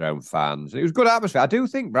their own fans. And it was good atmosphere. I do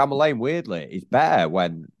think Bramall Lane, weirdly, is better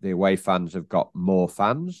when the away fans have got more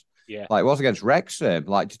fans. Yeah, like it was against Wrexham.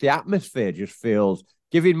 Just the atmosphere just feels.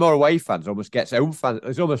 Giving more away fans almost gets home fans.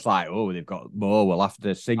 It's almost like, they've got more. We'll have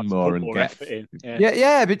to sing more and get effort in.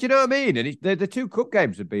 Yeah. But you know what I mean. And the two cup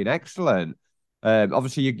games have been excellent.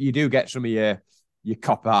 Obviously, you do get some of your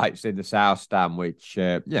Copites in the South Stand, which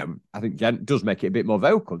I think does make it a bit more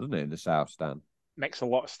vocal, doesn't it, in the South Stand? Makes a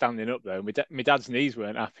lot of standing up though. My dad's knees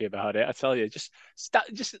weren't happy about it. I tell you, just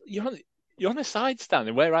you're on the side stand,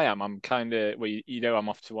 and where I am, I'm kind of I'm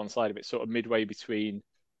off to one side of it, sort of midway between.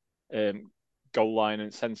 Goal line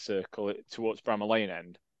and centre circle towards Bramall Lane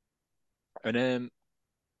end, and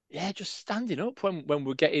just standing up when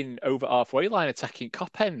we're getting over halfway line, attacking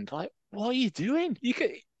Cop end. Like, what are you doing?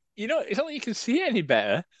 It's not like you can see it any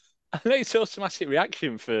better. I know it's automatic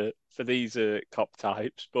reaction for these Cop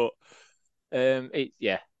types, but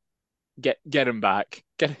get them back,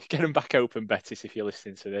 get them back open, Betis, if you're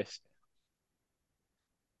listening to this.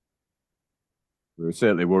 We're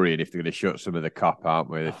certainly worrying if they're going to shut some of the cop, aren't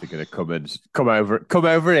we? If they're going to come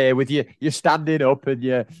over here with you, you're standing up and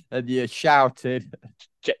you're shouting.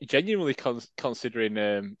 Genuinely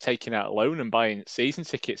considering taking out a loan and buying season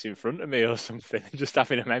tickets in front of me or something, and just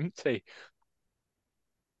having them empty.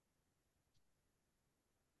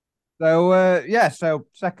 So so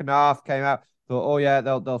second half came out. Thought, oh yeah,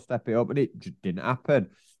 they'll step it up, and it just didn't happen.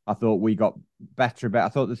 I thought we got better and better. I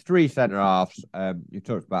thought the three centre halves. You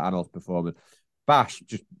talked about Arnold's performance. Bash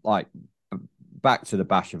just like back to the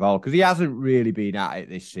Bash of all because he hasn't really been at it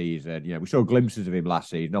this season. We saw glimpses of him last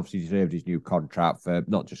season. Obviously, he deserved his new contract for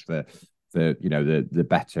not just for the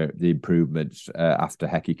improvements after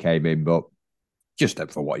Hecky came in, but just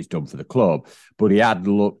for what he's done for the club. But he had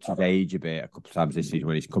looked his age a bit a couple of times this season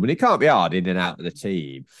when he's coming. He can't be hard in and out of the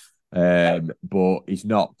team. But he's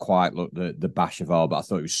not quite looked the Bash of all, but I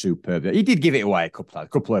thought it was superb. He did give it away a couple of times, a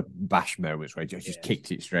couple of Bash moments where he just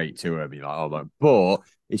kicked it straight to him. You're like, oh my! But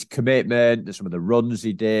his commitment, some of the runs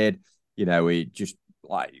he did, he just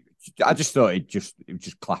like I just thought it was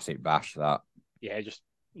just classic Bash that. Yeah, just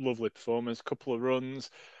lovely performance, couple of runs.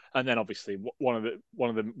 And then obviously one of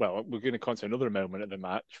the well, we're going to come to another moment of the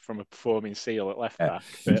match from a performing Seal at left back.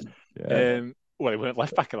 But well, he weren't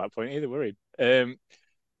left back at that point either, were he?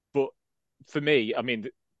 But for me, I mean,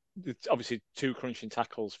 obviously two crunching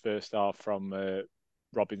tackles first half from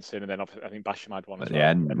Robinson, and then I think Basham had one at the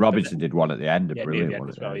end. Robinson did one at the end, a brilliant one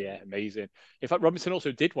as well. Yeah, amazing. In fact, Robinson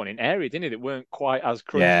also did one in area, didn't he? That weren't quite as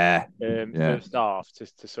crunchy first half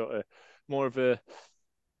to sort of more of a.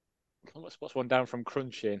 What's one down from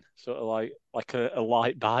crunching? Sort of like a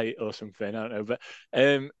light bite or something. I don't know, but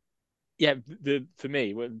for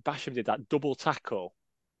me, when Basham did that double tackle,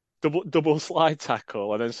 double slide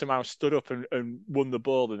tackle, and then somehow stood up and won the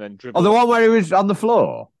ball and then dribbled. Oh, the one where he was on the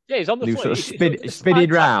floor. Yeah, he's on the floor. He was sort of spinning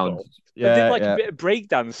round. Yeah, did like a bit of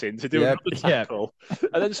breakdancing to do another tackle,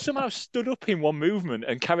 and then somehow stood up in one movement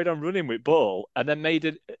and carried on running with ball, and then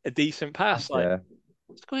made a decent pass.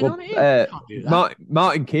 What's going on here?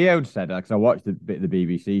 Martin Keown said, because I watched the bit of the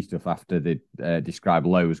BBC stuff after they described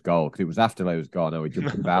Lowe's goal, because it was after Lowe's goal. We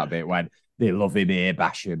jumped about a bit when they love him here,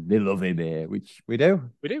 Basham. They love him here, which we do.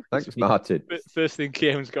 We do. Thanks, Martin. First thing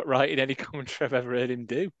Keown's got right in any commentary I've ever heard him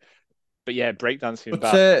do. But yeah, breakdancing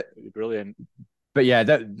back, brilliant. But yeah,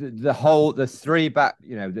 the three back,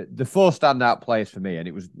 the four standout players for me, and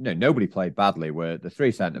it was nobody played badly, were the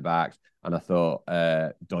three centre backs. And I thought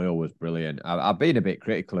Doyle was brilliant. I've been a bit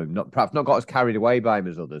critical of him, perhaps not got as carried away by him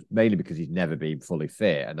as others, mainly because he's never been fully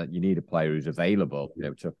fit. And that you need a player who's available. We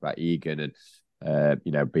talk about Egan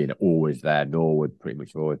and being always there. Norwood pretty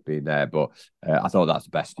much always been there. But I thought that's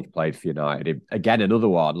the best he's played for United. Again, another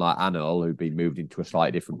one like Anil, who'd been moved into a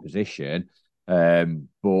slightly different position.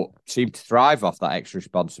 But seemed to thrive off that extra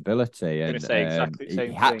responsibility. And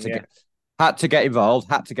he had to get involved,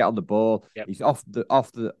 had to get on the ball. Yep. He's off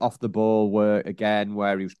the ball work again,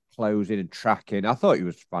 where he was closing and tracking. I thought he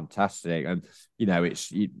was fantastic, and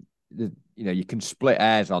you can split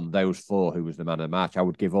hairs on those four. Who was the man of the match? I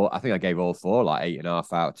think I gave all four like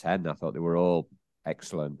 8.5 out of 10. I thought they were all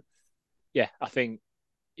excellent. Yeah, I think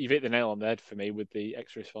you've hit the nail on the head for me with the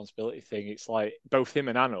extra responsibility thing. It's like both him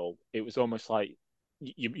and Anil. It was almost like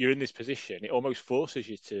you're in this position. It almost forces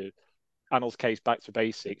you to. Anil's case, back to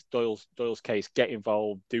basics. Doyle's case, get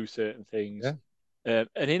involved, do certain things. Yeah.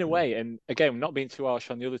 And in a way, and again, not being too harsh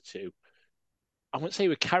on the other two, I wouldn't say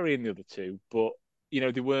we're carrying the other two, but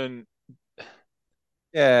they weren't.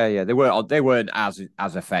 Yeah, they weren't as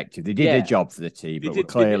effective. They did their job for the team, but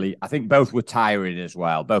clearly, I think both were tiring as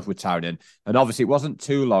well. Both were tiring, and obviously, it wasn't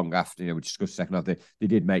too long after we discussed the second half. They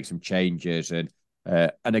did make some changes, and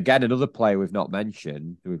again, another player we've not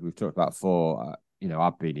mentioned. We've talked about four.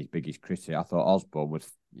 I've been his biggest critic. I thought Osborne was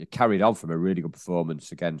carried on from a really good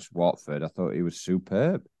performance against Watford. I thought he was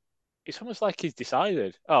superb. It's almost like he's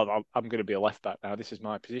decided, I'm going to be a left back now. This is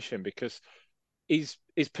my position, because his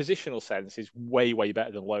positional sense is way, way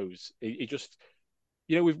better than Lowe's. He just,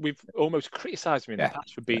 we've almost criticised him in the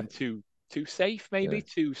past for being too safe, maybe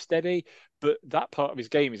too steady. But that part of his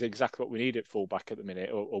game is exactly what we need at fullback at the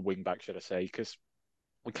minute, or wing back, should I say? Because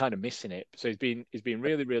we're kind of missing it. So he's been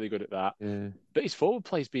really, really good at that. Yeah. But his forward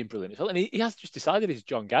play has been brilliant as well. And he has just decided he's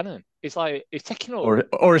John Gannon. It's like he's taking all.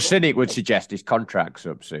 Or a cynic would suggest his contract's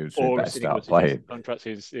up soon, so he better start playing. Contracts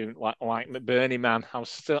is like McBurney, man. I'll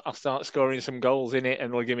start scoring some goals in it,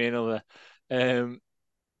 and they'll give me another.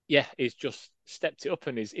 He's just stepped it up,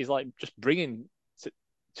 and he's like just bringing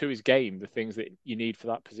to his game the things that you need for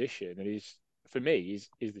that position, and he's for me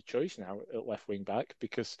is the choice now at left wing back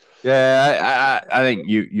because I think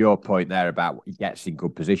your point there about he gets in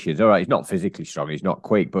good positions. All right, he's not physically strong, he's not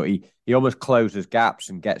quick, but he almost closes gaps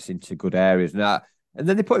and gets into good areas. And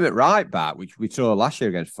then they put him at right back, which we saw last year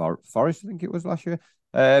against Forest, I think it was last year.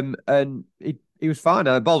 And he was fine.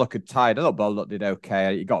 Baldock had tied. I thought Baldock did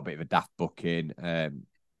okay. He got a bit of a daft booking,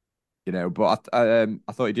 but I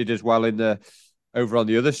thought he did as well over on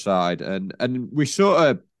the other side. And we sort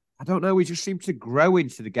of, I don't know, we just seemed to grow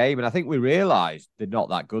into the game. And I think we realised they're not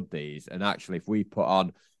that good, these. And actually, if we could put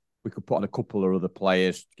on a couple of other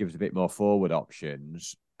players to give us a bit more forward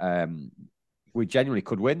options, we genuinely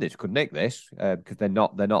could win this, could nick this, because they're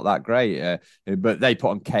not that great. But they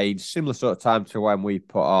put on Kane, similar sort of time to when we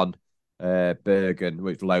put on Bergen,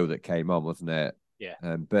 which Lowe that came on, wasn't it?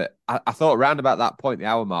 Yeah. But I thought around about that point, the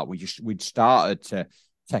hour mark, we'd started to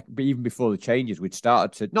take, even before the changes, we'd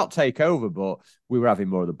started to not take over, but we were having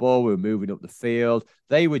more of the ball. We were moving up the field.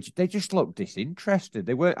 They just looked disinterested.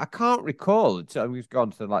 They weren't. I can't recall. We've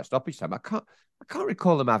gone to like stoppage time. I can't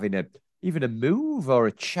recall them having even a move or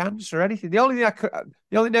a chance or anything. The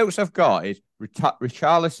only notes I've got is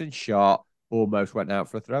Richarlison shot almost went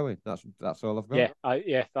out for a throw in. That's all I've got.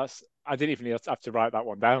 I didn't even have to write that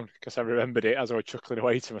one down because I remembered it as I was chuckling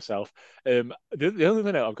away to myself. The only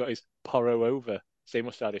note I've got is Porro over. So he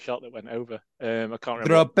must have had a shot that went over. I can't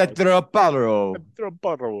remember. They're a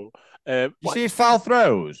Porro. You see his foul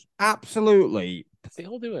throws? Absolutely. They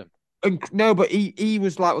all do him. No, but he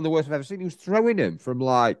was like one of the worst I've ever seen. He was throwing him from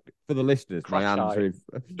like, for the listeners, my hands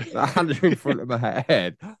are in front of my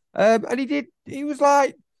head. And he was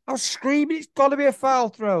like, I was screaming, it's got to be a foul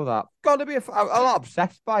throw, that. Got to be a foul. I'm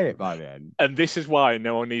obsessed by it by the end. And this is why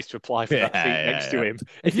no one needs to apply for that seat next to him.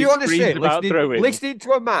 If you want to sit listening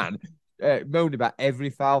to a man moan about every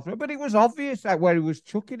foul throw, but it was obvious where he was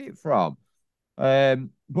chucking it from.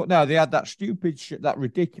 But no, they had that that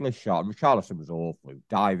ridiculous shot. And Richarlison was awful,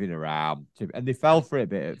 diving around, and they fell for it a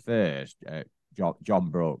bit at first. John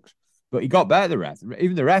Brooks, but he got better. The ref,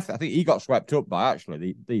 even the ref, I think he got swept up by.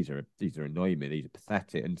 Actually, these are annoying me. These are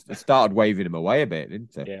pathetic, and started waving him away a bit,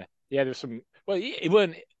 didn't they? Yeah. There was some. Well, it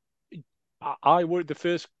weren't. I worried the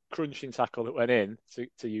first crunching tackle that went in,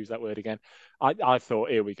 to use that word again. I thought,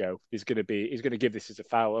 here we go. He's going to give this as a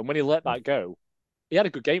foul, and when he let that go. He had a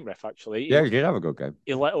good game, ref, actually. He did have a good game.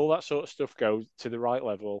 He let all that sort of stuff go to the right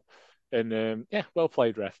level. And, well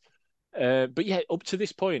played, ref. But, yeah, up to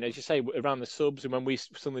this point, as you say, around the subs and when we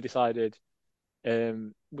suddenly decided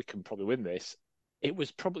we can probably win this, it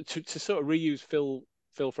was probably to sort of reuse Phil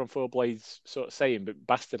from Four Blades sort of saying, but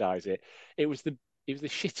bastardise it. It was the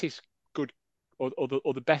shittest good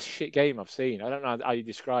or the best shit game I've seen. I don't know how you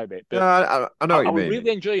describe it, but I know what you mean. I was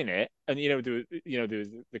really enjoying it, and there was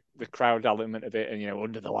the crowd element of it, and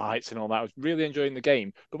under the lights and all that. I was really enjoying the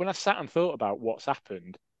game, but when I sat and thought about what's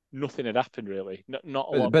happened, nothing had happened really. Not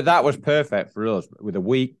a lot. But that was perfect for us with a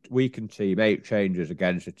weakened team, 8 changes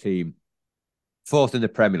against a team fourth in the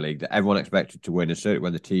Premier League that everyone expected to win, and certainly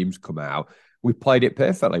when the teams come out, we played it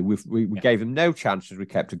perfectly. We gave them no chances. We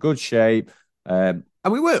kept a good shape.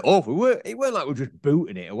 And we weren't awful. It weren't like we were just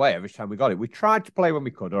booting it away every time we got it. We tried to play when we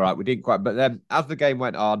could. All right, we didn't quite. But then as the game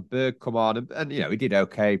went on, Berg come on, and he did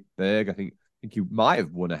okay. Berg, I think you might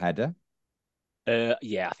have won a header.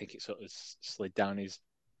 Yeah, I think it sort of slid down his.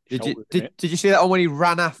 Did you see that one when he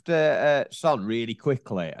ran after Son really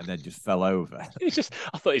quickly and then just fell over?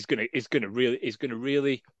 I thought he's gonna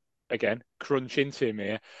really. Again, crunch into him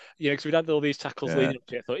here, because we'd had all these tackles leading up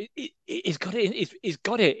to it. I thought he's got it. He's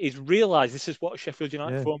got it. He's realised this is what Sheffield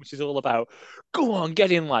United performance is all about. Go on,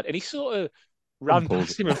 get in, lad. And he sort of ran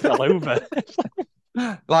past him and fell over.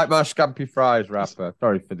 Like my Scampi Fries rapper.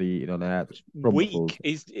 Sorry for the eating on air. Weak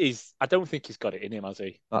is. I don't think he's got it in him, has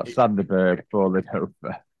he? That's Sanderberg falling over,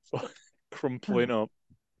 crumpling up.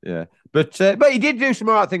 Yeah, but he did do some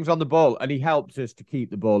all right things on the ball, and he helped us to keep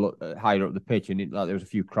the ball higher up the pitch. And there was a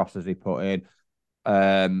few crosses he put in,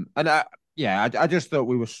 I just thought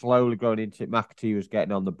we were slowly growing into it. McAtee was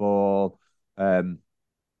getting on the ball. Was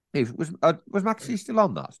McAtee still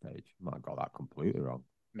on that stage? I might have got that completely wrong.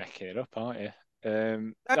 Making it up, aren't you?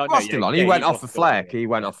 Still on. He went off a fleck. He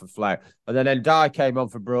went off a fleck, and then Ndiaye came on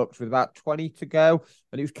for Brooks with about 20 to go,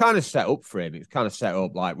 and it was kind of set up for him. It was kind of set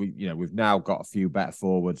up like we've now got a few better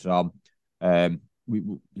forwards on.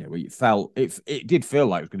 We felt it did feel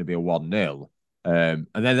like it was going to be a 1-0. And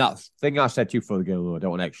then that thing I said to you before the game, I don't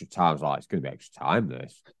want extra time. I was like, it's going to be extra time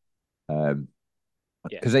this,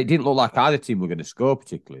 because it didn't look like either team were going to score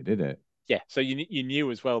particularly, did it? Yeah, so you knew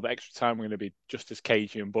as well that extra time were going to be just as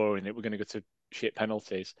cagey and boring. That we're going to go to shit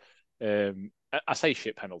penalties. I say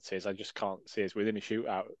shit penalties. I just can't see us within a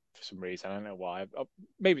shootout for some reason. I don't know why.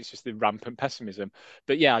 Maybe it's just the rampant pessimism.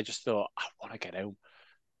 But yeah, I just thought I want to get home.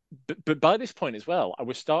 But by this point as well, I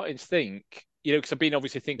was starting to think, because I've been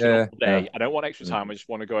obviously thinking all Yeah, yeah. day. I don't want extra time. I just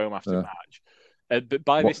want to go home after the Uh, match. But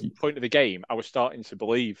by what? this point of the game, I was starting to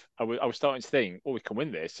believe. I was starting to think, well, we can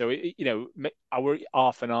win this. So I were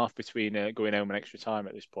half and half between going home and extra time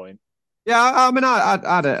at this point. Yeah, I mean,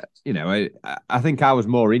 I'd I think I was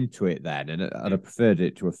more into it then, and I'd have preferred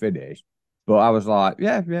it to a finish. But I was like,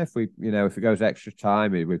 yeah, if we, if it goes extra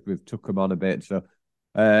time, we've took them on a bit. So,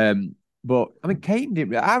 but I mean, Kane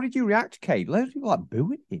didn't. How did you react to Kane? Loads of people like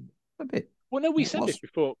booing him a bit. Well, no, we said this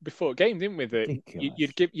What's before game, didn't we? That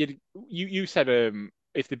ridiculous? you said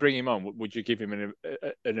if they bring him on, would you give him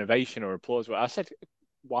an ovation or applause? Well, I said,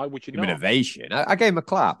 why would you Give him not? an ovation. I gave him a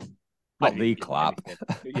clap, I not didn't the give clap.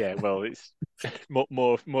 anything. Yeah, well, it's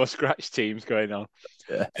more scratch teams going on.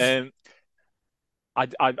 Yeah.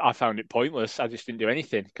 I found it pointless. I just didn't do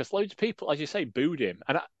anything because loads of people, as you say, booed him,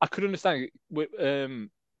 and I could understand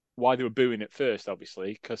why they were booing at first,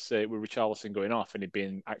 obviously, because with Richarlison going off and he'd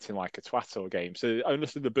been acting like a twat all game. So I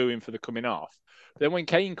understood the booing for the coming off. But then when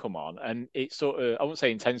Kane come on, and it sort of, I won't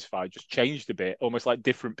say intensified, just changed a bit, almost like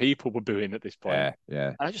different people were booing at this point. Yeah, yeah.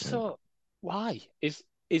 And I just thought, why? He's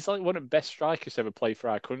like one of the best strikers ever played for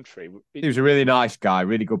our country. He was a really nice guy,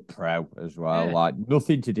 really good pro as well. Yeah, Like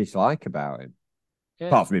nothing to dislike about him, yeah.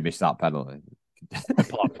 apart from he missed that penalty.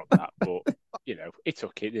 Apart from that, but he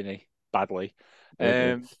took it, didn't he? Badly.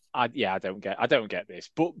 I don't get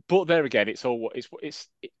this, but there again, it's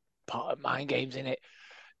part of mind games, in it.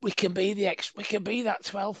 We can be that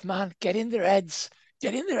 12th man. Get in their heads,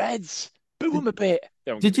 boo them a bit.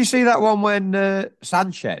 Did you see that one when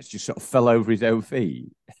Sanchez just sort of fell over his own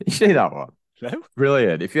feet? You see that one? No.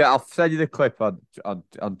 Brilliant. I'll send you the clip on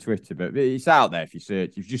Twitter, but it's out there if you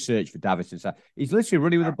search. If you just search for Davison, he's literally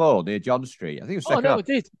running with the ball near John Street. I think it was second half. I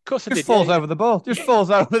did. Of course, I just did. Falls over the ball. Just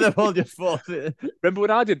falls over the ball. Just falls. Remember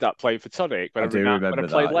when I did that playing for Tonic? When I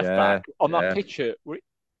played left back on that picture.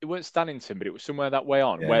 It weren't Stannington, but it was somewhere that way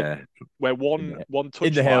on, where one touch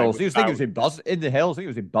in the hills. He was thinking it was in the hills. I think it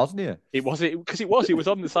was in Bosnia. It was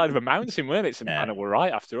on the side of a mountain, weren't it? And we're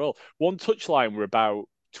right after all. One touch line were about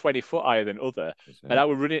 20 foot higher than other, and I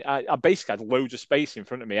were running. I basically had loads of space in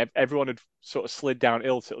front of me. Everyone had sort of slid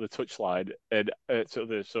downhill to the touch line and to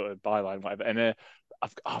the sort of byline, whatever. And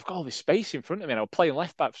I've got all this space in front of me, and I was playing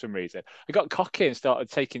left back for some reason. I got cocky and started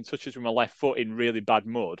taking touches with my left foot in really bad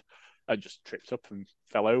mud. I just tripped up and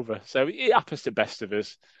fell over. So it happens to best of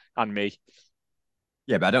us and me.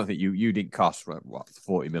 Yeah, but I don't think you didn't cost what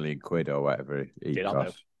 40 million quid or whatever he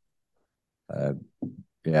cost.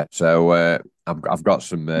 Yeah, so I've got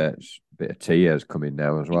some bit of tears coming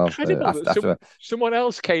now as well. Incredible. Someone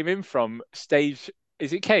else came in from stage.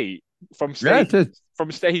 Is it Kate from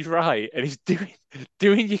stage right, and he's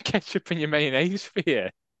doing your ketchup and your mayonnaise for you.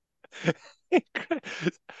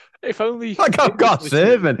 If only like I've got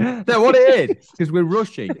serving. No, what it is because we're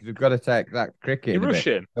rushing because we've got to take that cricket. You're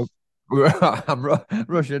rushing. I'm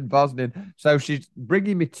Russian, Bosnian. So she's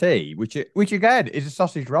bringing me tea, which again is a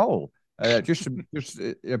sausage roll. Just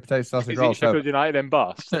potato sausage roll. Is it Sheffield United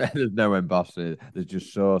embossed? There's no embossed. There's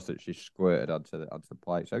just sauce that she squirted onto the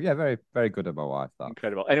plate. So yeah, very very good of my wife. That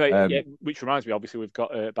incredible. Anyway, which reminds me, obviously we've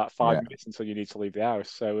got about 5 minutes until you need to leave the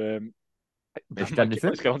house. So let's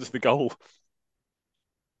go on to the goal.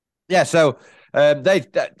 Yeah, so they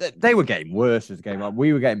were getting worse as the game on.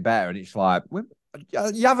 We were getting better, and it's like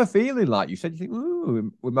you have a feeling like you said. You think,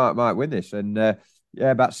 ooh, we might win this, and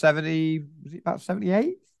about 70. Was it about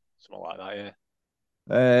 78? Something like that,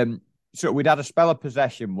 yeah. So we'd had a spell of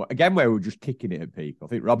possession again where we were just kicking it at people. I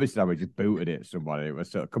think Robinson we just booted it at someone. And it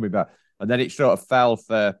was sort of coming back, and then it sort of fell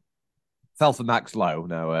for Max Lowe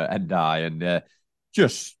now, Ndai, and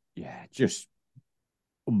just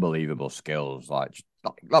unbelievable skills, like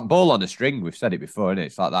ball on a string. We've said it before, and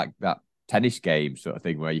it's like that tennis game sort of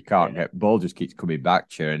thing where you can't get ball just keeps coming back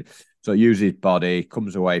to you, and so uses his body,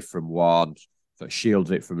 comes away from one, sort of shields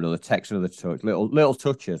it from another, takes another touch, little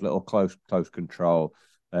touches, little close control.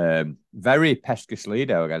 Very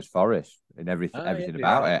Pescaslido against Forest in everything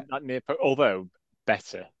about it. Not near, although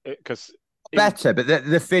better because. Better, but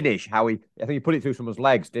the finish, I think he put it through someone's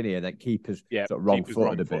legs, didn't he? And then keeper's sort of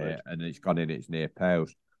wrong-footed a bit, and it's gone in its near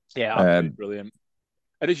post. Yeah, absolutely brilliant.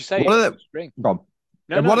 And as you say, one of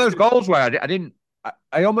those goals where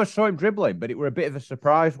I almost saw him dribbling, but it were a bit of a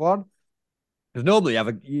surprise one. Because normally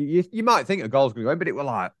you might think a goal's going to go in, but it were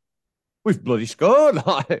like, we've bloody scored.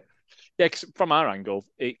 Yeah, because from our angle,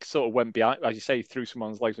 it sort of went behind, as you say, through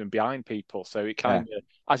someone's legs and behind people. So it kind of,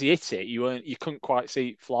 as he hit it, you couldn't quite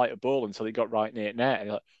see flight of ball until he got right near net. And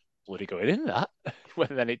you're like, bloody going in that when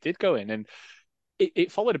then it did go in, and it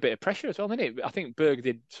followed a bit of pressure as well, didn't it? I think Berg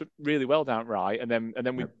did really well down right, and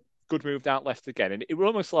then we good move down left again, and it was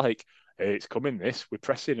almost like, hey, it's coming. We're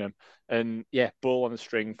pressing him, and yeah, ball on the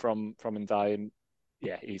string from Ndiaye, and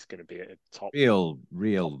yeah, he's going to be a top,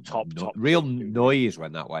 real noise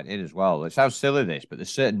when that went in as well. It sounds silly this, but there's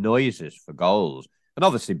certain noises for goals, and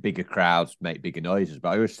obviously bigger crowds make bigger noises. But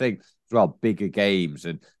I always think as well, bigger games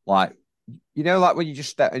and like like when you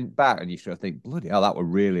just step back and you sort of think, bloody hell, that were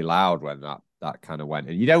really loud when that kind of went,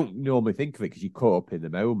 and you don't normally think of it because you're caught up in the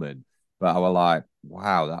moment. But I was like,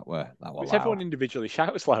 wow, that were loud. Everyone individually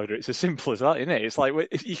shouts louder. It's as simple as that, isn't it? It's like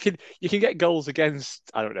you can get goals against,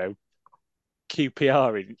 I don't know,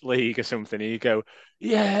 QPR in league or something, and you go,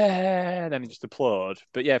 yeah, and then you just applaud.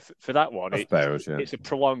 But yeah, for that one, it's a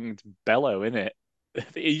prolonged bellow, isn't it?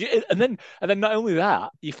 and then not only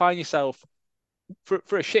that, you find yourself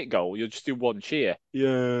for a shit goal, you'll just do one cheer, yeah,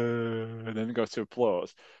 and then go to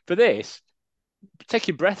applause. For this,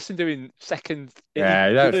 taking breaths and doing second,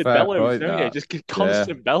 that's bellows, don't you? Just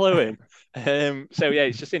constant bellowing. So yeah,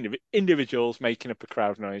 it's just individuals making up a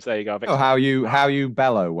crowd noise. There you go. How you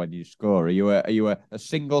bellow when you score? Are you a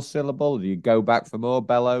single syllable? Do you go back for more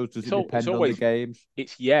bellows? Does it depend on the games?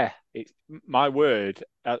 It's It's my word,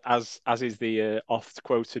 as is the oft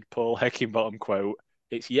quoted Paul Heckingbottom quote.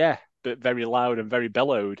 It's but very loud and very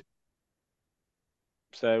bellowed.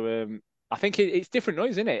 So I think it's different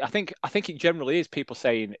noise, isn't it? I think it generally is people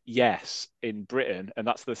saying yes in Britain, and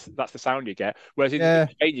that's the sound you get. Whereas in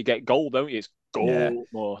Spain you get goal, don't you? It's goal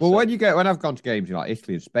more. Well, when I've gone to games in like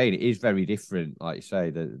Italy and Spain, it is very different. Like you say,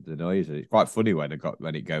 the noise. It's quite funny when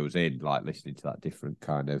it goes in, like listening to that different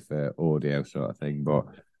kind of audio sort of thing. But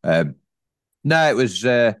no, it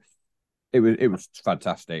was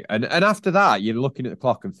fantastic. And after that, you're looking at the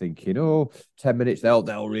clock and thinking, 10 minutes,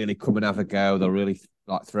 they'll really come and have a go. They'll really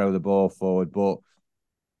like throw the ball forward, but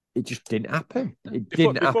it just didn't happen. It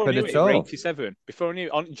didn't happen at all. 87. Before I knew,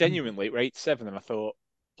 genuinely, it were 87, and I thought,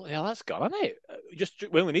 bloody hell, that's gone, hasn't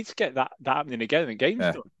it? We only need to get that happening again, and the game's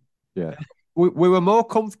done. Yeah. We were more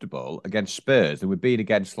comfortable against Spurs than we've been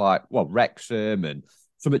against Wrexham and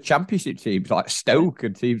some of the Championship teams like Stoke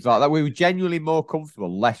and teams like that. We were genuinely more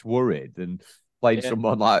comfortable, less worried than playing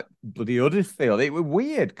someone like bloody Huddersfield. It was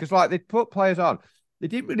weird because they put players on. They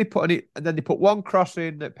didn't really put any, and then they put one cross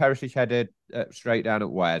in that Perisic headed straight down at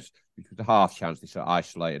Wes, which was a half chance. They sort of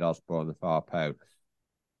isolated Osborne on the far post,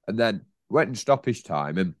 and then went in stoppage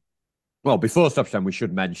time. And before stoppage time,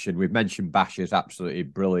 we've mentioned Basher's absolutely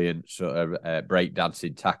brilliant sort of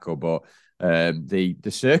breakdancing tackle, but the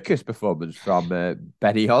circus performance from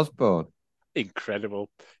Benny Osborne. Incredible.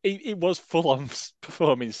 He was full on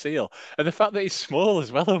performing seal, and the fact that he's small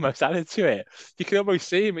as well almost added to it. You can almost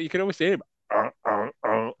see him.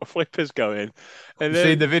 Flippers going. And you've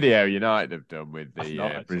seen the video United have done with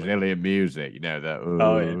the Brazilian music, that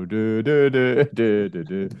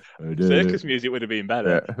circus music would have been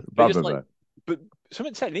better. Yeah, probably. But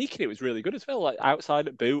some technique in it was really good as well, like outside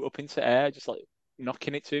at boot, up into air, just like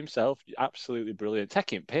knocking it to himself. Absolutely brilliant.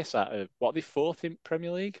 Taking piss out of what are they, fourth in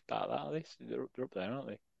Premier League? About that at least. They're up there, aren't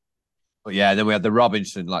they? But yeah, and then we had the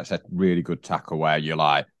Robinson, like I said, really good tackle where you're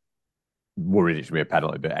like worried it's going to be a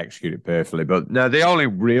penalty, but executed perfectly. But no, the only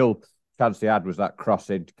real chance they had was that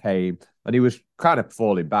crossing came, and he was kind of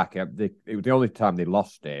falling back. It was the only time they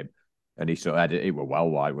lost him, and he sort of had it were well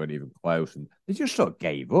wide, weren't even close, and they just sort of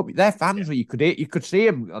gave up. Their fans, you could see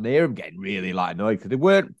them and hear them getting really annoyed because they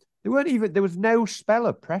weren't even. There was no spell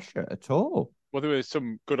of pressure at all. Well, there was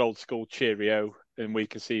some good old school cheerio, and we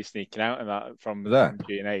could see sneaking out and that from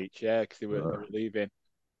G&H, because they were leaving.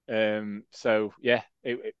 So yeah,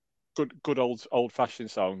 good old fashioned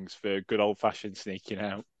songs for good old fashioned sneaking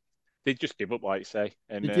out. They just give up, like you say.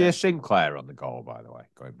 And, did you hear Sinclair on the goal, by the way,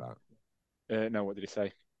 going back? No, what did he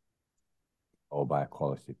say? All by a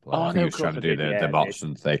quality player. I think he was trying to do the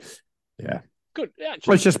Motson thing. Yeah. Good.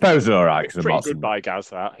 Actually, which I suppose is all right. Pretty good by Gaz,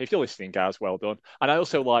 that. If you're listening, Gaz, well done. And I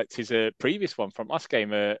also liked his previous one from last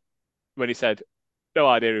game when he said, no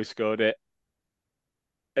idea who scored it.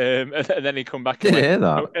 And then he come back and hear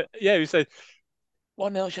that? He said,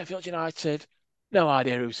 1-0 Sheffield United. No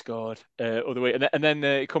idea who scored. Other way, and then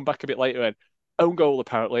he come back a bit later and own goal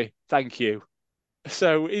apparently. Thank you.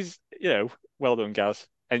 So he's well done, Gaz.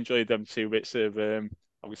 Enjoyed them 2 bits of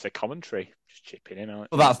I would say commentary, just chipping in on it.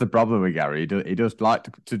 Well, that's the problem with Gary. He does like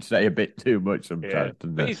to say a bit too much sometimes. Yeah.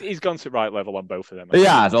 But he's gone to right level on both of them.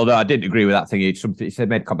 Yeah, although I didn't agree with that thing. He said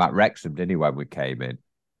made combat Wrexham, didn't he, when we came in?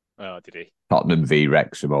 Oh, did he? Tottenham v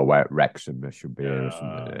Wrexham, or where Wrexham should be.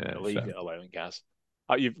 Leave it alone, Gaz.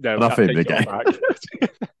 Nothing again.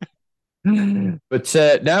 But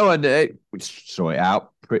no, and we saw it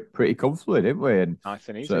out pretty comfortably, didn't we? And Nice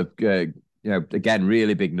and easy. sort of, again,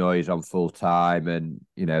 really big noise on full time, and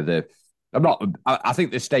I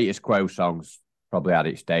think the status quo songs probably had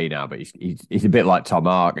its day now, but he's a bit like Tom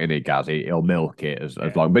Ark, isn't he, Gaz? He'll milk it as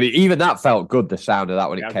long. But even that felt good, the sound of that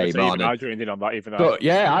when it came on. I joined in on that, even but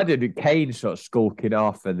yeah, I did. Kane sort of skulking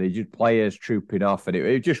off, and the just players trooping off, and it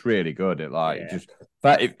was just really good.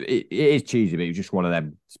 But it is cheesy, but it was just one of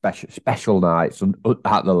them special nights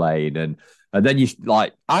at the lane, and then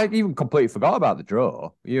I even completely forgot about the draw.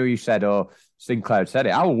 You said, Sinclair said it.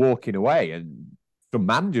 I was walking away, and some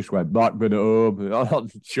man just went Blackburn at home on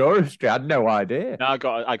Shore Street. I had no idea. No, I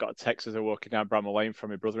got a text as I was walking down Bramall Lane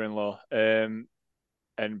from my brother-in-law. And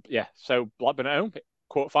yeah, so Blackburn at home,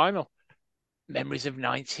 quarter-final. Memories of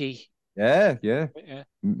 90. Yeah.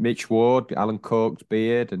 Mitch Ward, Alan Cork's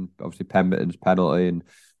beard, and obviously Pemberton's penalty.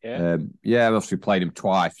 And obviously played him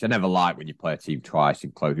twice. I never like when you play a team twice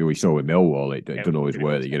in close. We saw with Millwall, it doesn't always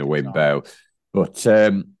work that you're going to win both. But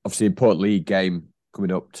obviously, important league game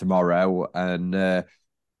coming up tomorrow, and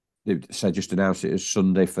they said just announced it as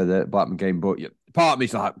Sunday for the Blackburn game. But part of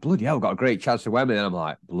me's like, bloody hell, got a great chance of Wembley, and I'm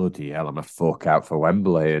like, bloody hell, I'm gonna fork out for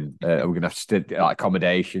Wembley, and we're gonna have to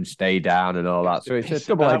accommodation, stay down, and all that. So it's a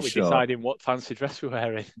double-edged sword. Deciding what fancy dress we're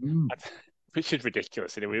wearing. Which is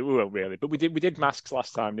ridiculous. Anyway, we weren't really, but we did masks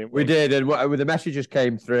last time, didn't we? We did, and the messages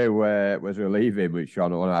came through as we were leaving, which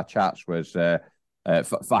on one of our chats was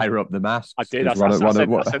fire up the masks. I did. I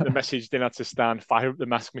sent the message. Then had to Stan, fire up the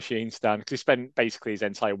mask machine, Stan, because he spent basically his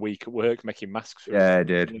entire week at work making masks. I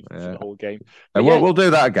did for the whole game. And we'll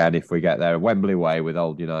do that again if we get there. Wembley way with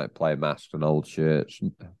old United player masks and old shirts.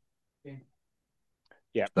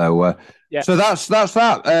 Yeah. So that's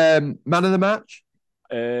that. Man of the match.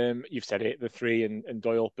 You've said it, the three and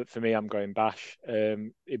Doyle, but for me, I'm going Bash.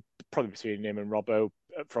 It probably between him and Robbo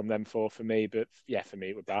from them four for me, but yeah, for me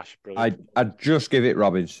it would Bash. Brilliant. I'd just give it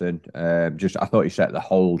Robinson. I thought he set the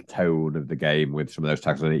whole tone of the game with some of those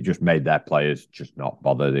tackles, and it just made their players just not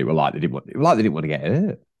bothered. They didn't want to get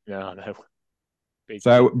hurt. No.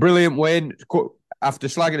 So brilliant win. After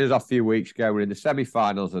slagging us off a few weeks ago, we're in the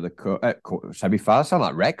semi-finals of the cup. Semi-finals sound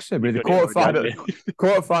like Wrexham. We're in the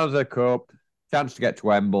quarterfinals of the cup. Chance to get to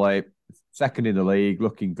Wembley, second in the league,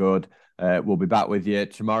 looking good. We'll be back with you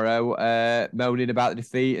tomorrow, moaning about the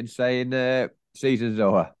defeat and saying season's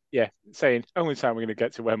over. Yeah, saying only time we're going to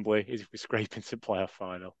get to Wembley is if we scrape into playoff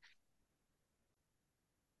final.